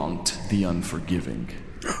 Kilmont the Unforgiving.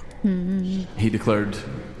 He declared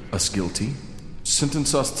us guilty,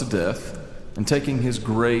 sentenced us to death, and taking his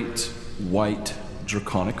great, white,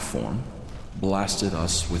 draconic form, blasted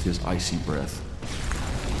us with his icy breath.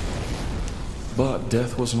 But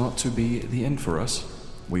death was not to be the end for us.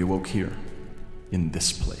 We awoke here, in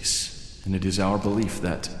this place, and it is our belief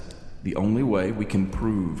that the only way we can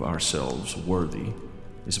prove ourselves worthy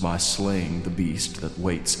is by slaying the beast that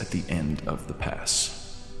waits at the end of the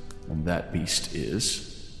pass. And that beast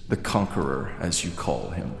is the Conqueror, as you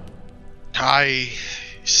call him. I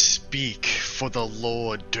speak for the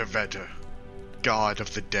Lord Dervetter, God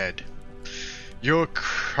of the dead. Your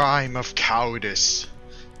crime of cowardice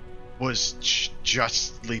was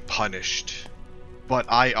justly punished. But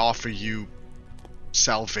I offer you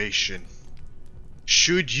salvation.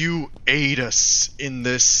 Should you aid us in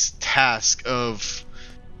this task of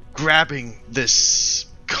grabbing this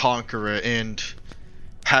conqueror and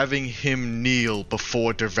having him kneel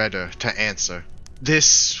before Dervetter to answer,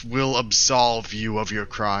 this will absolve you of your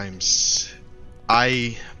crimes.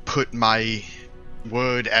 I put my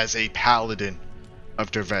word as a paladin of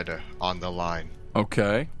Dervetter on the line.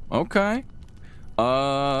 Okay.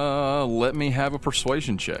 Let me have a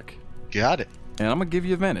persuasion check. Got it. And I'm going to give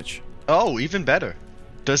you advantage. Oh, even better.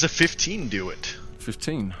 Does a 15 do it?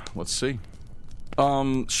 15. Let's see.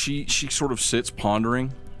 She sort of sits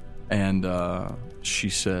pondering, and she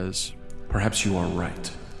says, "Perhaps you are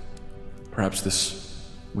right. Perhaps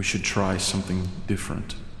we should try something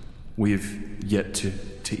different. We have yet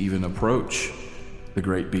to to even approach the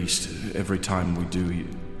great beast. Every time we do,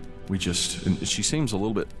 we just... And she seems a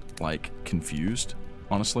little bit, like, confused,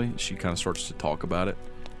 honestly. She kind of starts to talk about it.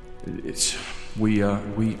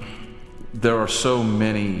 There are so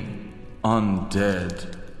many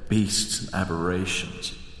undead beasts and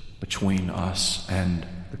aberrations between us and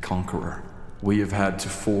the Conqueror. We have had to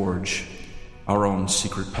forge our own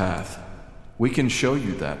secret path. We can show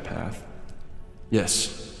you that path.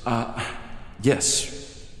 Yes. Yes.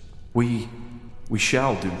 We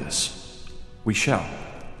shall do this. We shall.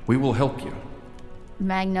 We will help you.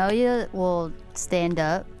 Magnolia will stand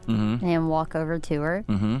up and walk over to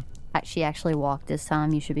her. She actually walked this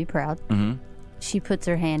time. You should be proud. She puts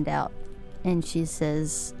her hand out and she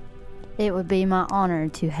says, "It would be my honor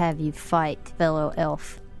to have you fight fellow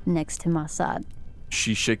elf next to my side."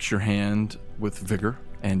 She shakes your hand with vigor,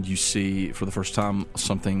 and you see for the first time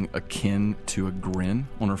something akin to a grin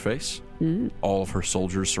on her face. All of her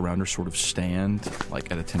soldiers around her sort of stand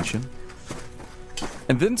like at attention.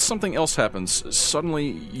 And then something else happens.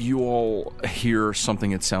 Suddenly, you all hear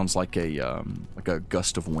something that sounds like a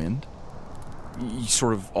gust of wind. You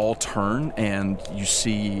sort of all turn, and you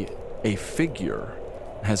see a figure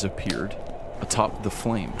has appeared atop the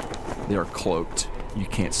flame. They are cloaked. You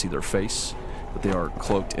can't see their face, but they are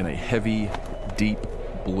cloaked in a heavy, deep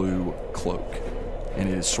blue cloak, and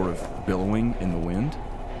it is sort of billowing in the wind.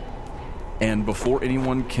 And before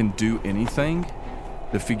anyone can do anything,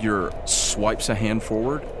 the figure swipes a hand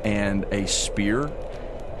forward, and a spear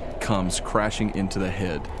comes crashing into the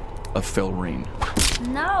head of Felrine.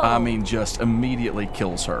 No! I mean, just immediately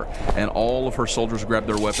kills her. And all of her soldiers grab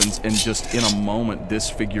their weapons, and just in a moment, this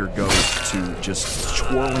figure goes to just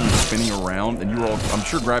swirling and spinning around, and you're all, I'm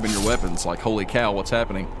sure, grabbing your weapons, like, holy cow, what's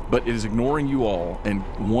happening? But it is ignoring you all, and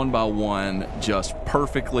one by one, just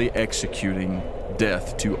perfectly executing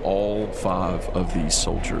death to all 5 of these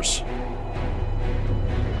soldiers.